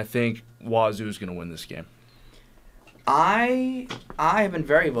freeze, and I think Wazoo is going to win this game. I have been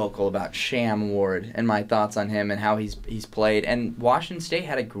very vocal about Sham Ward and my thoughts on him and how he's played. And Washington State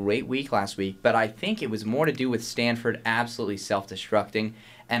had a great week last week, but I think it was more to do with Stanford absolutely self-destructing.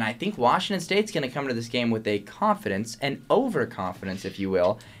 And I think Washington State's going to come to this game with a confidence, and overconfidence, if you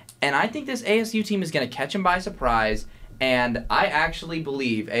will. And I think this ASU team is going to catch them by surprise, and I actually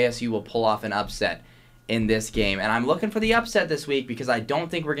believe ASU will pull off an upset in this game. And I'm looking for the upset this week because I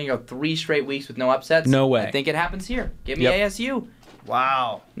don't think we're going to go 3 straight weeks with no upsets. No way. I think it happens here. Give me Yep. ASU.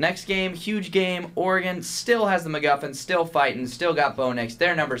 Wow. Next game, huge game. Oregon still has the MacGuffin, still fighting, still got Bo Nix.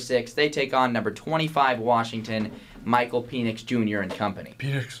 They're number 6. They take on number 25 Washington, Michael Penix Jr. and company.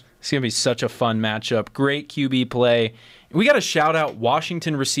 Penix. It's going to be such a fun matchup. Great QB play. We got to shout out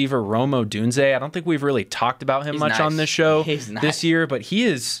Washington receiver Rome Odunze. I don't think we've really talked about him He's much nice. on this show He's nice. this year, but he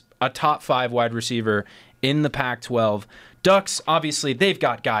is a top 5 wide receiver in the Pac-12. Ducks, obviously, they've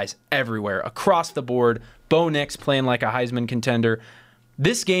got guys everywhere, across the board. Bo Nix playing like a Heisman contender.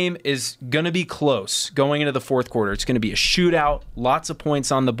 This game is going to be close going into the fourth quarter. It's going to be a shootout, lots of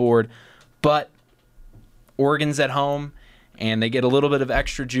points on the board, but Oregon's at home, and they get a little bit of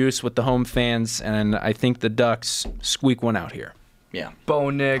extra juice with the home fans, and I think the Ducks squeak one out here. Yeah. Bo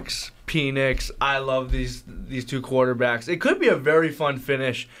Nix, Penix. I love these 2 quarterbacks. It could be a very fun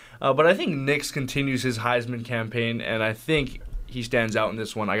finish, but I think Nix continues his Heisman campaign, and I think he stands out in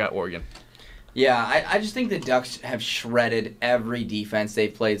this one. I got Oregon. Yeah, I just think the Ducks have shredded every defense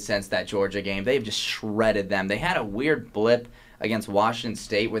they've played since that Georgia game. They've just shredded them. They had a weird blip against Washington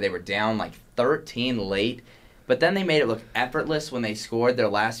State where they were down like 13 late, but then they made it look effortless when they scored their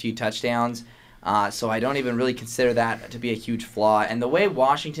last few touchdowns. So I don't even really consider that to be a huge flaw. And the way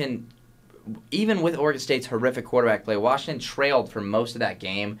Washington, even with Oregon State's horrific quarterback play, Washington trailed for most of that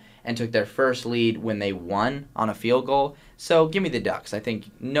game and took their first lead when they won on a field goal. So give me the Ducks. I think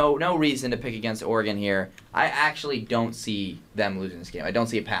no reason to pick against Oregon here. I actually don't see them losing this game. I don't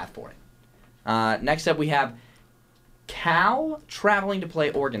see a path for it. Next up we have Cal traveling to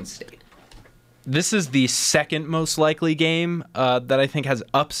play Oregon State. This is the second most likely game that I think has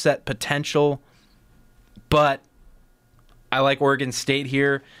upset potential, but I like Oregon State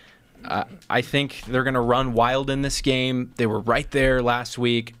here. I think they're going to run wild in this game. They were right there last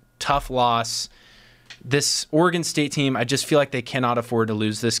week. Tough loss. This Oregon State team, I just feel like they cannot afford to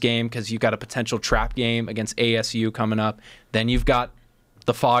lose this game because you've got a potential trap game against ASU coming up. Then you've got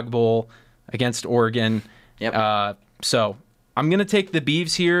the Fog Bowl against Oregon. Yep. So I'm going to take the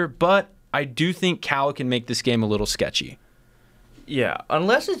Beavs here, but I do think Cal can make this game a little sketchy. Yeah,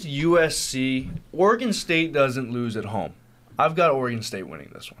 unless it's USC, Oregon State doesn't lose at home. I've got Oregon State winning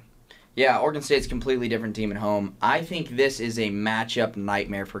this one. Yeah, Oregon State's a completely different team at home. I think this is a matchup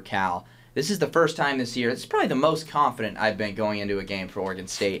nightmare for Cal. This is the first time this year. This is probably the most confident I've been going into a game for Oregon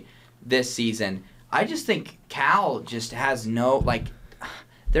State this season. I just think Cal just has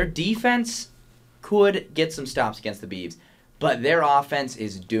their defense could get some stops against the Beavs, but their offense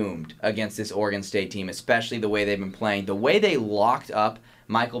is doomed against this Oregon State team, especially the way they've been playing. The way they locked up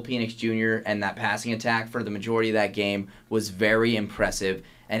Michael Penix Jr. and that passing attack for the majority of that game was very impressive.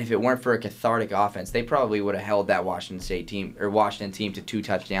 And if it weren't for a cathartic offense, they probably would have held that Washington team to 2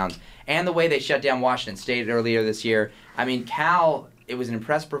 touchdowns. And the way they shut down Washington State earlier this year. I mean, Cal, it was an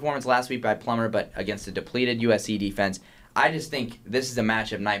impressive performance last week by Plummer, but against a depleted USC defense. I just think this is a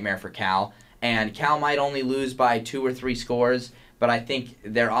matchup nightmare for Cal. And Cal might only lose by 2 or 3 scores, but I think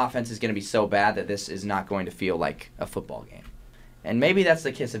their offense is going to be so bad that this is not going to feel like a football game. And maybe that's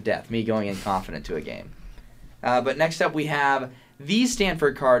the kiss of death, me going in confident to a game. But next up we have the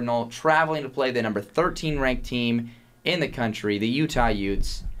Stanford Cardinal traveling to play the number 13 ranked team, in the country, the Utah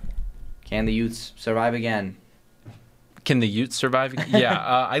Utes. Can the Utes survive again? Can the Utes survive? Yeah,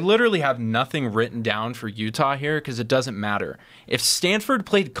 I literally have nothing written down for Utah here because it doesn't matter. If Stanford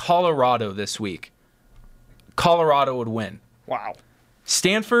played Colorado this week, Colorado would win. Wow.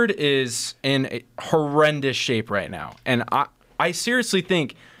 Stanford is in a horrendous shape right now. And I seriously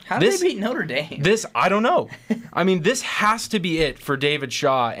think How did they beat Notre Dame? I don't know. I mean, this has to be it for David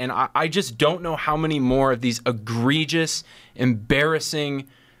Shaw. And I just don't know how many more of these egregious, embarrassing,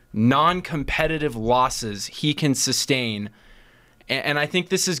 non-competitive losses he can sustain. And I think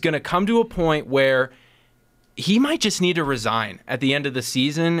this is going to come to a point where he might just need to resign at the end of the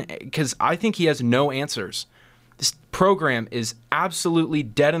season because I think he has no answers. This program is absolutely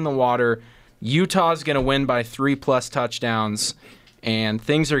dead in the water. Utah's going to win by 3+ touchdowns, and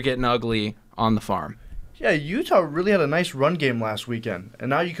things are getting ugly on the farm. Yeah, Utah really had a nice run game last weekend, and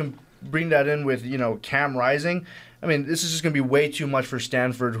now you can bring that in with, Cam Rising. I mean, this is just going to be way too much for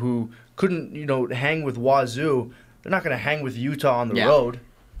Stanford, who couldn't, hang with Wazoo. They're not going to hang with Utah on the road.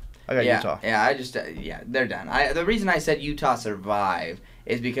 I got Utah. Yeah, they're done. The reason I said Utah survive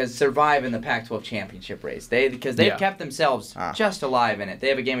is because survive in the Pac-12 championship race. They've kept themselves just alive in it. They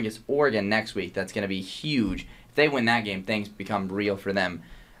have a game against Oregon next week that's going to be huge. If they win that game, things become real for them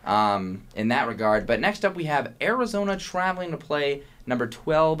in that regard. But next up, we have Arizona traveling to play number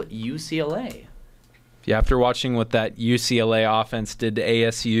 12 UCLA. Yeah, after watching what that UCLA offense did to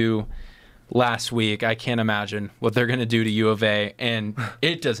ASU last week, I can't imagine what they're going to do to U of A. And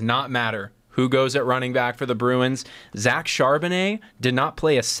it does not matter who goes at running back for the Bruins. Zach Charbonnet did not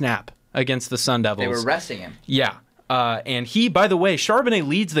play a snap against the Sun Devils. They were resting him. Yeah. And he, by the way, Charbonnet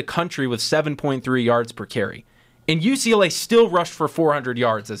leads the country with 7.3 yards per carry. And UCLA still rushed for 400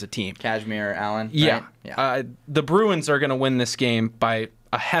 yards as a team. Kashmir Allen. Yeah. Right? The Bruins are going to win this game by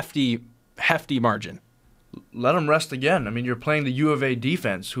a hefty margin. Let them rest again. I mean, you're playing the U of A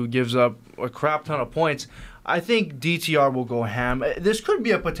defense, who gives up a crap ton of points. I think DTR will go ham. This could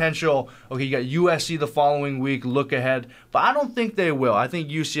be a potential, okay, you got USC the following week, look ahead. But I don't think they will. I think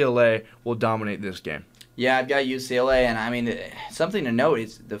UCLA will dominate this game. Yeah, I've got UCLA, and I mean, something to note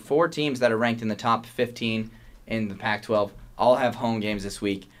is the 4 teams that are ranked in the top 15 in the Pac-12 all have home games this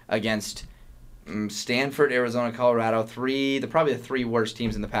week against Stanford, Arizona, Colorado, probably the 3 worst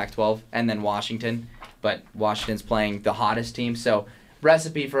teams in the Pac-12, and then Washington. But Washington's playing the hottest team, so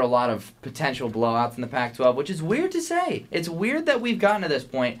recipe for a lot of potential blowouts in the Pac-12, which is weird to say. It's weird that we've gotten to this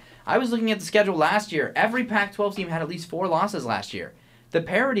point. I was looking at the schedule last year. Every Pac-12 team had at least 4 losses last year. The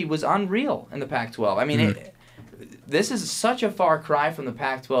parity was unreal in the Pac-12. I mean, this is such a far cry from the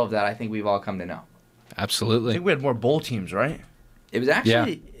Pac-12 that I think we've all come to know. Absolutely. I think we had more bowl teams, right? It was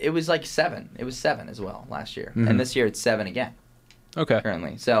actually, it was like 7. It was 7 as well last year. And this year it's 7 again. Okay.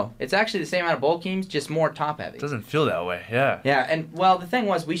 Currently. So it's actually the same amount of bowl teams, just more top-heavy. Doesn't feel that way, yeah. Yeah, and, well, the thing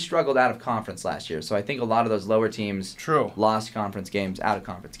was we struggled out of conference last year, so I think a lot of those lower teams lost conference games,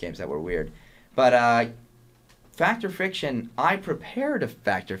 out-of-conference games that were weird. But Fact or Fiction, I prepared a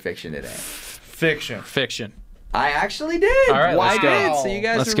Fact or Fiction today. Fiction. I actually did. All right, let's go. So you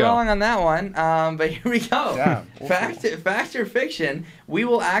guys Let's are go. wrong on that one. But here we go. Yeah, Fact or Fiction, we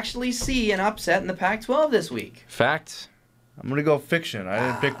will actually see an upset in the Pac-12 this week. Fact. I'm going to go fiction. I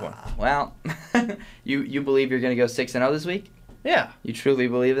didn't pick one. Well, you believe you're going to go 6-0 this week? Yeah. You truly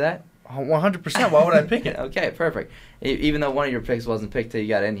believe that? 100%. Why would I pick it? Okay, perfect. Even though one of your picks wasn't picked till you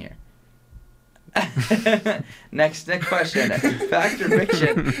got in here. Next question. Fact or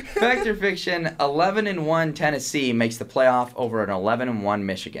Fiction? Fact or Fiction, 11-1 Tennessee makes the playoff over an 11-1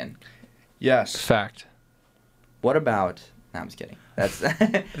 Michigan. Yes. Fact. What about... No, I'm just kidding. That's I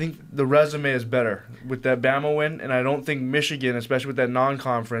think the resume is better with that Bama win, and I don't think Michigan, especially with that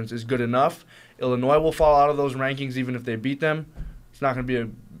non-conference, is good enough. Illinois will fall out of those rankings even if they beat them. It's not going to be a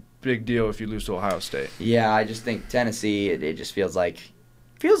big deal if you lose to Ohio State. Yeah, I just think Tennessee, it just feels like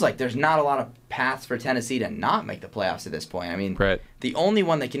there's not a lot of paths for Tennessee to not make the playoffs at this point. I mean, the only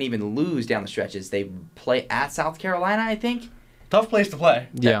one that can even lose down the stretch is they play at South Carolina, I think. Tough place to play.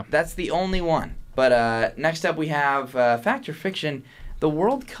 Yeah. That's the only one. But next up we have Fact or Fiction. The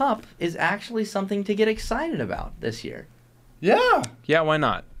World Cup is actually something to get excited about this year. Yeah. Yeah, why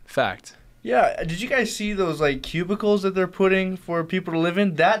not? Fact. Yeah. Did you guys see those like cubicles that they're putting for people to live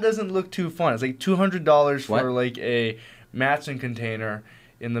in? That doesn't look too fun. It's like $200 for like a Matson container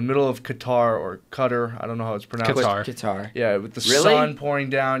in the middle of Qatar or Qatar. I don't know how it's pronounced. Qatar. Qatar. Yeah, with the Really? sun pouring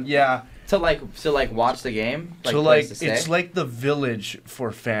down. Yeah. To watch the game. So place to it's stay? like the Village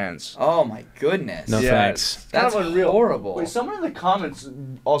for fans. Oh my goodness. No thanks. It's That's kind of unreal. horrible. Wait, someone in the comments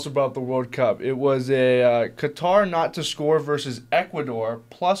also brought up the World Cup. It was a Qatar not to score versus Ecuador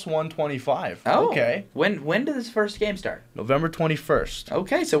plus 125. Oh. Okay. When did this first game start? November 21st.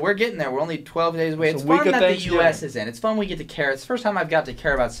 Okay, so we're getting there. We're only 12 days away. It's It's a week fun of that the Thanksgiving. U.S. is in. It's fun we get to care. It's the first time I've got to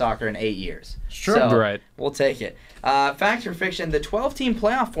care about soccer in 8 years. Sure. So, Right. We'll take it. Fact or fiction, the 12-team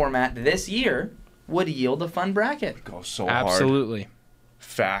playoff format this year would yield a fun bracket. Go so hard. Absolutely.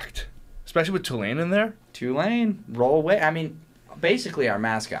 Fact. Especially with Tulane in there. Tulane, roll away. I mean, basically our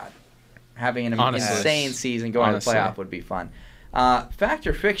mascot. Having an Honestly. insane season going Honestly. to the playoff would be fun. Fact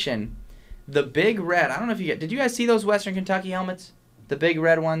or fiction, the big red. I don't know if did you guys see those Western Kentucky helmets? The big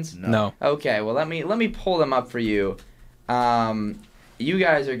red ones? No. Okay, well let me pull them up for you. You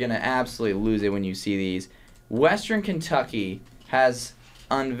guys are gonna absolutely lose it when you see these. Western Kentucky has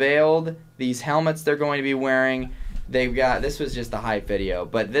unveiled these helmets they're going to be wearing. They've got, this was just a hype video,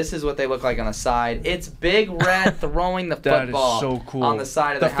 but this is what they look like on the side. It's Big Red throwing the That is football so cool. on the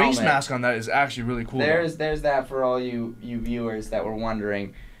side of the helmet. face mask on that is actually really cool. There's that for all you viewers that were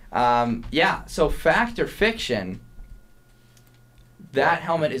wondering. So fact or fiction, that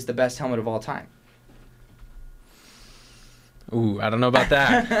helmet is the best helmet of all time. Ooh, I don't know about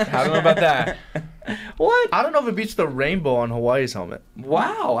that. I don't know about that. What? I don't know if it beats the rainbow on Hawaii's helmet.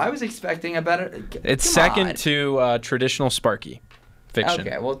 Wow, I was expecting a better. It's Come second on. to traditional Sparky fiction.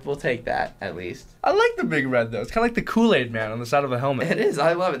 Okay, we'll take that at least. I like the big red though. It's kind of like the Kool-Aid man on the side of a helmet. It is.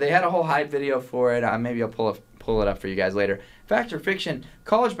 I love it. They had a whole hype video for it. Maybe I'll pull it up for you guys later. Fact or fiction?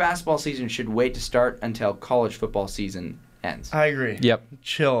 College basketball season should wait to start until college football season ends. I agree. Yep.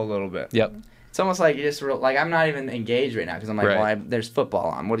 Chill a little bit. Yep. It's almost like you just I'm not even engaged right now because I'm like, Right. well, there's football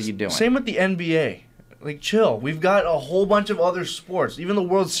on. What are you doing? Same with the NBA. Like, chill. We've got a whole bunch of other sports. Even the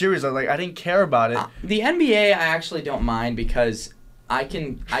World Series, I didn't care about it. The NBA, I actually don't mind because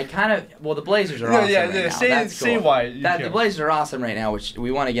the Blazers are awesome right now. Say why. You The care. Blazers are awesome right now, which we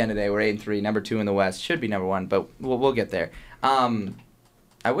won again today. We're 8-3, number 2 in the West. Should be number 1, but we'll get there.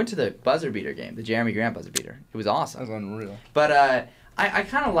 I went to the buzzer beater game, the Jeremy Grant buzzer beater. It was awesome. That's unreal. But I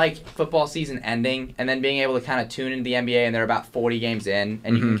kind of like football season ending and then being able to kind of tune into the NBA and they're about 40 games in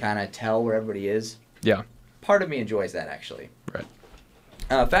and you can kind of tell where everybody is. Yeah. Part of me enjoys that, actually.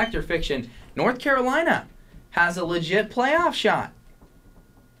 Right. Fact or fiction, North Carolina has a legit playoff shot.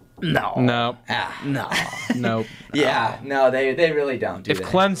 No. No. No. Nope. Yeah, no, they really don't do If that.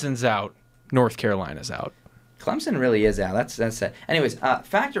 Clemson's out, North Carolina's out. Clemson really is out. That's it. Anyways,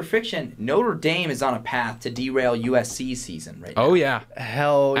 fact or fiction, Notre Dame is on a path to derail USC's season right now. Oh, yeah.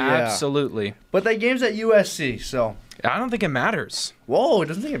 Hell yeah. Absolutely. But that game's at USC, so. I don't think it matters. Whoa, it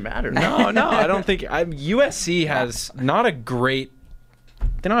doesn't think it matters. No, I don't think. USC has not a great.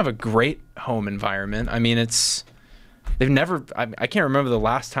 They don't have a great home environment. I mean, they've never. I can't remember the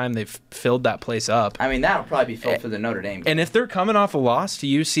last time they've filled that place up. I mean, that'll probably be filled for the Notre Dame game. And if they're coming off a loss to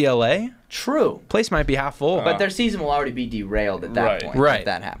UCLA, True. place might be half full. But their season will already be derailed at that Right. point Right. if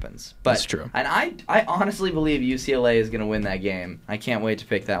that happens. But, That's true. And I honestly believe UCLA is going to win that game. I can't wait to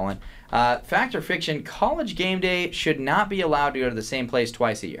pick that one. Fact or fiction, college game day should not be allowed to go to the same place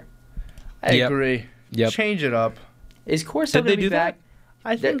twice a year. I Yep. agree. Yep. Change it up. Is Corso Did going they to be do back?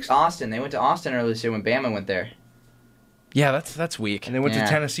 I think so. Austin. They went to Austin earlier this year when Bama went there. yeah, that's weak. And they went Yeah. to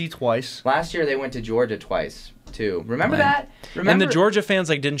Tennessee twice. Last year they went to Georgia twice, too. Remember Lame. that? And the Georgia fans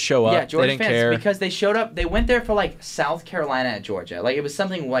didn't show up. Yeah, Georgia they didn't fans, care. because they showed up. They went there for like South Carolina at Georgia. Like it was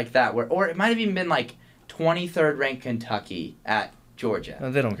something like that, or it might have even been like 23rd ranked Kentucky at Georgia.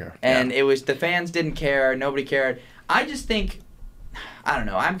 No, they don't care. And it was, the fans didn't care. Nobody cared. I just think, I don't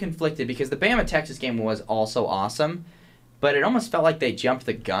know. I'm conflicted because the Bama-Texas game was also awesome, but it almost felt like they jumped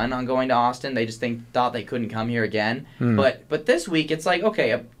the gun on going to Austin. They just thought they couldn't come here again. But this week, it's like,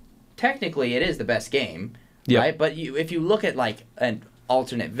 okay, technically it is the best game, right? But if you look at like an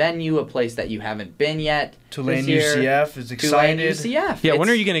alternate venue, a place that you haven't been yet, Tulane this year, UCF is excited. Tulane UCF. yeah, when It's-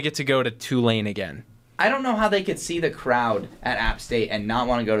 are you going to get to go to Tulane again? I don't know how they could see the crowd at App State and not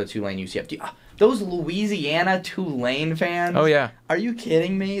want to go to Tulane UCF. Those Louisiana Tulane fans. Oh, yeah. Are you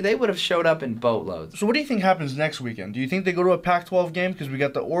kidding me? They would have showed up in boatloads. So what do you think happens next weekend? Do you think they go to a Pac-12 game? Because we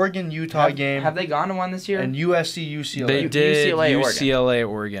got the Oregon-Utah game Have they gone to one this year? and USC-UCLA. They did UCLA,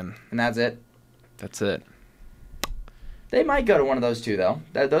 Oregon. And that's it. That's it. They might go to one of those two though.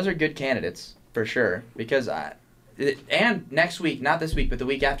 Those are good candidates for sure. Because and next week, not this week, but the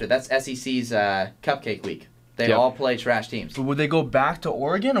week after, that's SEC's Cupcake Week. They Yep. all play trash teams. But would they go back to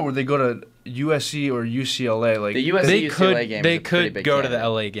Oregon or would they go to USC or UCLA? Like The USC They UCLA game. they is a pretty could big go to the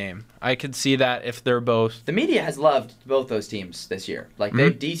candidate. LA game. I could see that if they're both. The media has loved both those teams this year. Like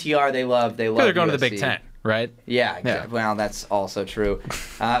they DTR, they love. They love. They're going to the USC. Big Ten, right? Yeah, exactly. Well, that's also true.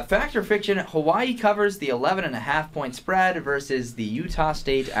 Fact or fiction? Hawaii covers the 11.5-point spread versus the Utah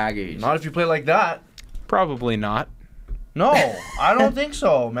State Aggies. not if you play like that. Probably not. No, I don't think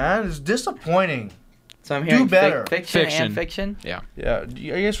so, man. It's disappointing. So I'm hearing better. fiction and fiction. Yeah. Yeah, are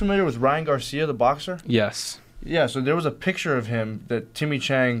you guys familiar with Ryan Garcia, the boxer? Yes. Yeah, so there was a picture of him that Timmy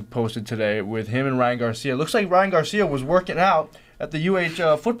Chang posted today with him and Ryan Garcia. It looks like Ryan Garcia was working out at the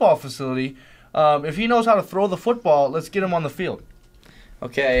UH football facility. If he knows how to throw the football, let's get him on the field.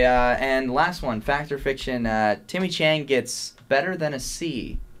 Okay, and last one, fact or fiction? Timmy Chang gets better than a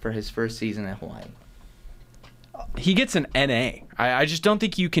C for his first season at Hawaii. He gets an NA. I just don't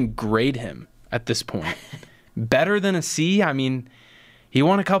think you can grade him at this point. Better than a C? I mean, he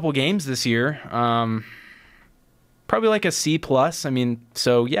won a couple games this year. Probably like a C+. I mean,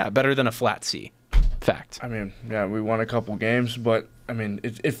 so yeah, better than a flat C. Fact. I mean, yeah, we won a couple games, but I mean,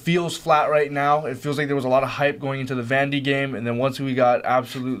 it feels flat right now. It feels like there was a lot of hype going into the Vandy game, and then once we got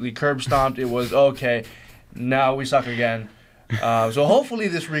absolutely curb stomped, it was okay. Now we suck again. So hopefully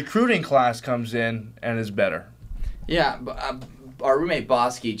this recruiting class comes in and is better. Yeah, our roommate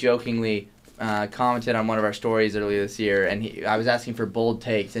Bosky jokingly commented on one of our stories earlier this year, and I was asking for bold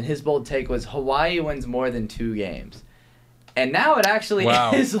takes, and his bold take was Hawaii wins more than 2 games. And now it actually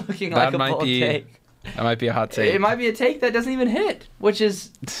Wow. is looking like a bold take. That might be a hot take. It might be a take that doesn't even hit, which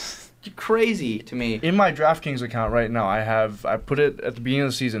is crazy to me. In my DraftKings account right now, I put it at the beginning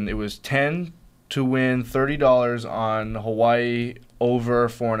of the season. It was 10 to win $30 on Hawaii over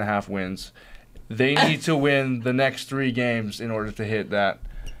 4.5 wins. They need to win the next 3 games in order to hit that.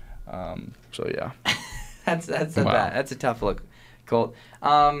 So yeah, That's Wow. that's a tough look, Colt.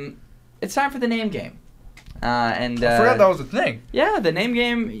 It's time for the name game. And I forgot that was a thing. yeah, the name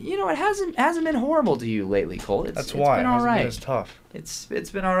game. You know, it hasn't been horrible to you lately, Colt. That's why It's been all right. It's tough. It's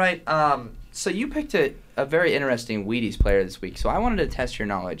been all right. So you picked a very interesting Wheaties player this week. So I wanted to test your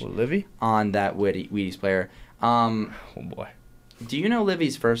knowledge Livvy? on that Wheaties player. Oh boy, Do you know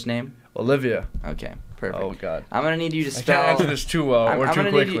Livvy's first name? Olivia. Okay, perfect. Oh god, I'm gonna need you to I can't spell. answer this too well or too gonna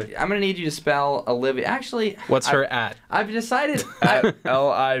quickly. I'm gonna need you to spell Olivia. Actually, What's her at? I've decided. At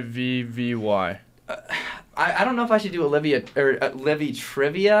Livvy. I don't know if I should do Olivia or Livvy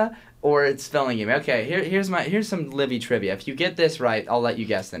trivia or it's spelling game. Okay, here's some Livvy trivia. If you get this right, I'll let you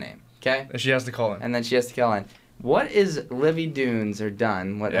guess the name. Okay, And she has to call in. and then she has to call in. What is Livvy Dunes or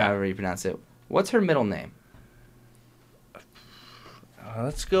Dunn? However you pronounce it. What's her middle name?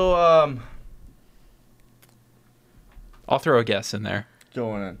 Let's go. I'll throw a guess in there.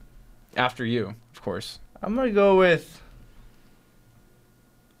 Going in. After you, of course. I'm gonna go with.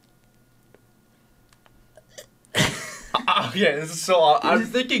 Okay, this is so. I'm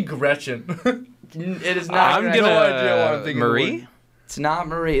thinking Gretchen. It is not. I'm Gretchen. gonna no idea what I'm thinking. Marie. It's not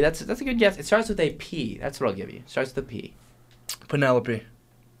Marie. That's a good guess. It starts with a P. That's what I'll give you. It starts with a P. Penelope.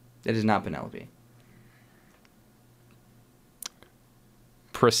 It is not Penelope.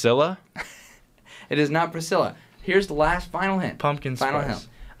 Priscilla. It is not Priscilla. Here's the final hint. Pumpkin Final spice.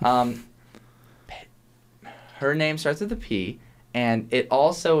 hint. Her name starts with a P, and it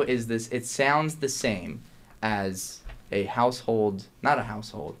also is this. It sounds the same as a household, not a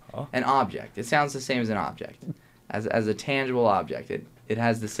household, Oh. an object. It sounds the same as an object, as a tangible object. It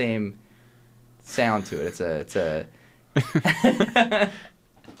has the same sound to it. It's a.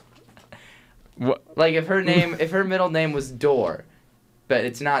 What? Like if her middle name was Door, but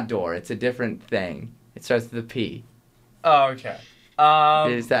it's not Door. It's a different thing. It starts with a P. Oh, okay.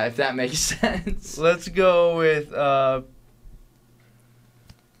 If that makes sense? Let's go with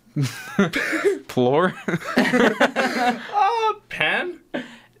Floor. Pen.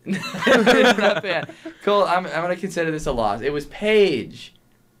 It's not bad. Cool. I'm gonna consider this a loss. It was Paige.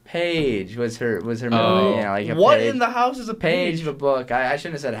 Paige was her middle name. You know, like a What page, in the house is a page page? of a book? I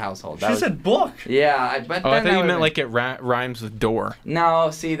shouldn't have said household. That She was, said book. yeah. But Oh, I then thought you that meant would've like it rhymes with door. been-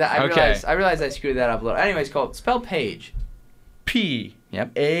 No, see that I Okay. realized I screwed that up a little. Anyways, Colt, spell Paige. P.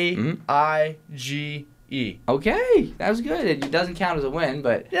 Yep. A-I-G-E. Okay, that was good. It doesn't count as a win,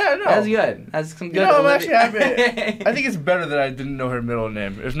 but Yeah, no. that's good. That's some good. You know, I'm Olivia- actually happy. I think it's better that I didn't know her middle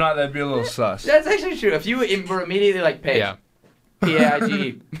name. If not, that'd be a little sus. That's actually true. If you were immediately like Paige, Yeah.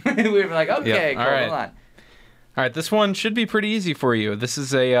 P-A-I-G-E, we would be like, okay, Yeah, cool, all right. hold on. All right, this one should be pretty easy for you. This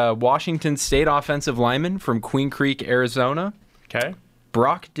is a Washington State offensive lineman from Queen Creek, Arizona. Okay.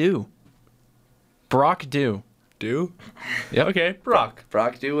 Brock Dew. Brock Dew. Do? Yep. Okay, Brock.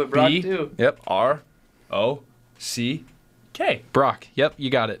 Brock do what Brock B. do. Yep. R-O. C K. Brock. Yep, you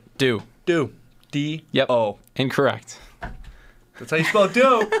got it. Do. Do. D. Yep. O. Incorrect. That's how you spell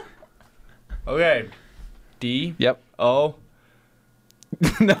do. Okay. D. Yep. O.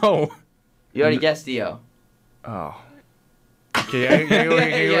 No. You already guessed D-O. Oh. Okay,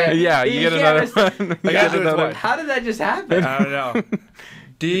 Yeah, you get another one. I gotta do it twice. How did that just happen? I don't know.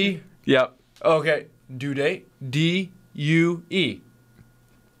 D. Yep. Okay. Due date. D-U-E.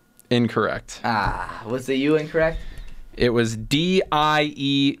 Incorrect. Was the U incorrect? It was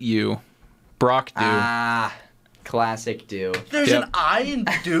D-I-E-U. Brock do. Classic do. There's Yep. an I in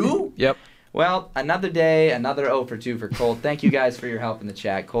do? Yep. Well, another day, another 0 for 2 for Colt. Thank you guys for your help in the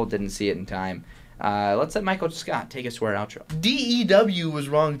chat. Colt didn't see it in time. Let's let Michael Scott take us to our outro. D-E-W was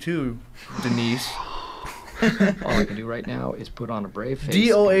wrong too, Denise. All I can do right now is put on a brave face.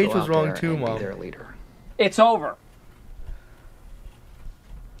 D-O-H and go was out wrong there too, and Mom. Be their leader. It's over.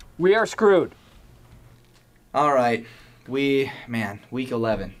 We are screwed. All right, week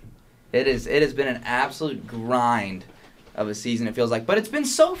 11. It has been an absolute grind of a season. It feels like, but it's been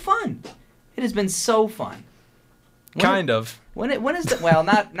so fun. It has been so fun. Kind of. When is the well?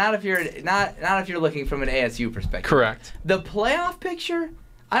 Not if you're looking from an ASU perspective. Correct. The playoff picture,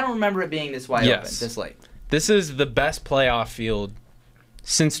 I don't remember it being this wide open, this late. This is the best playoff field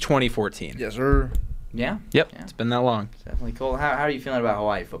since 2014. Yes, sir. Yeah. Yep. Yeah. It's been that long. Definitely cool. How are you feeling about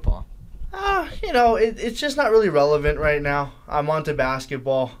Hawaii football? It's just not really relevant right now. I'm onto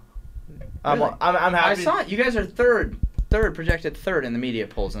basketball. Really? I'm happy. I saw it. You guys are projected third in the media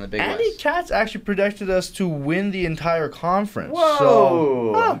polls in the Big Andy West. Katz actually predicted us to win the entire conference. Whoa.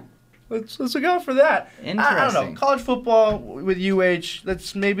 So, let's look out for that. I don't Interesting. know. College football with UH.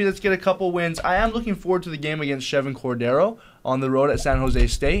 Let's get a couple wins. I am looking forward to the game against Chevin Cordero on the road at San Jose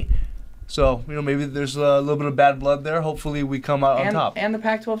State. So, maybe there's a little bit of bad blood there. Hopefully we come out on top. And the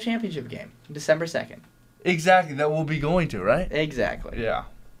Pac-12 championship game, December 2nd. Exactly. That we'll be going to, right? Exactly. Yeah.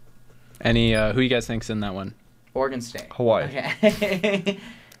 Any who you guys think's in that one? Oregon State. Hawaii. Okay.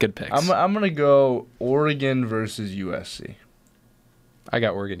 Good picks. I'm going to go Oregon versus USC. I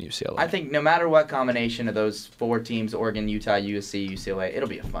got Oregon, UCLA. I think no matter what combination of those 4 teams, Oregon, Utah, USC, UCLA, it'll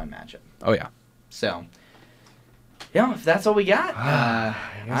be a fun matchup. Oh yeah. So, if that's all we got.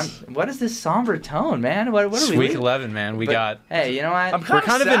 What is this somber tone, man? What are we Week leaving? 11, man. We got. Hey, you know what? We're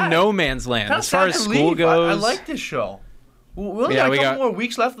kind of in no man's land as far as school goes. I like this show. We only Yeah, got we a couple got more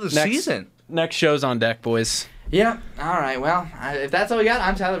weeks left of the season. Next show's on deck, boys. Yeah. All right. Well, if that's all we got,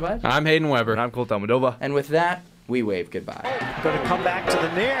 I'm Tyler Budge. I'm Hayden Weber. And I'm Colt Almadova. And with that, we wave goodbye. Going to come back to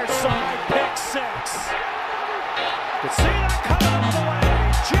the near side, pick 6. Good see that.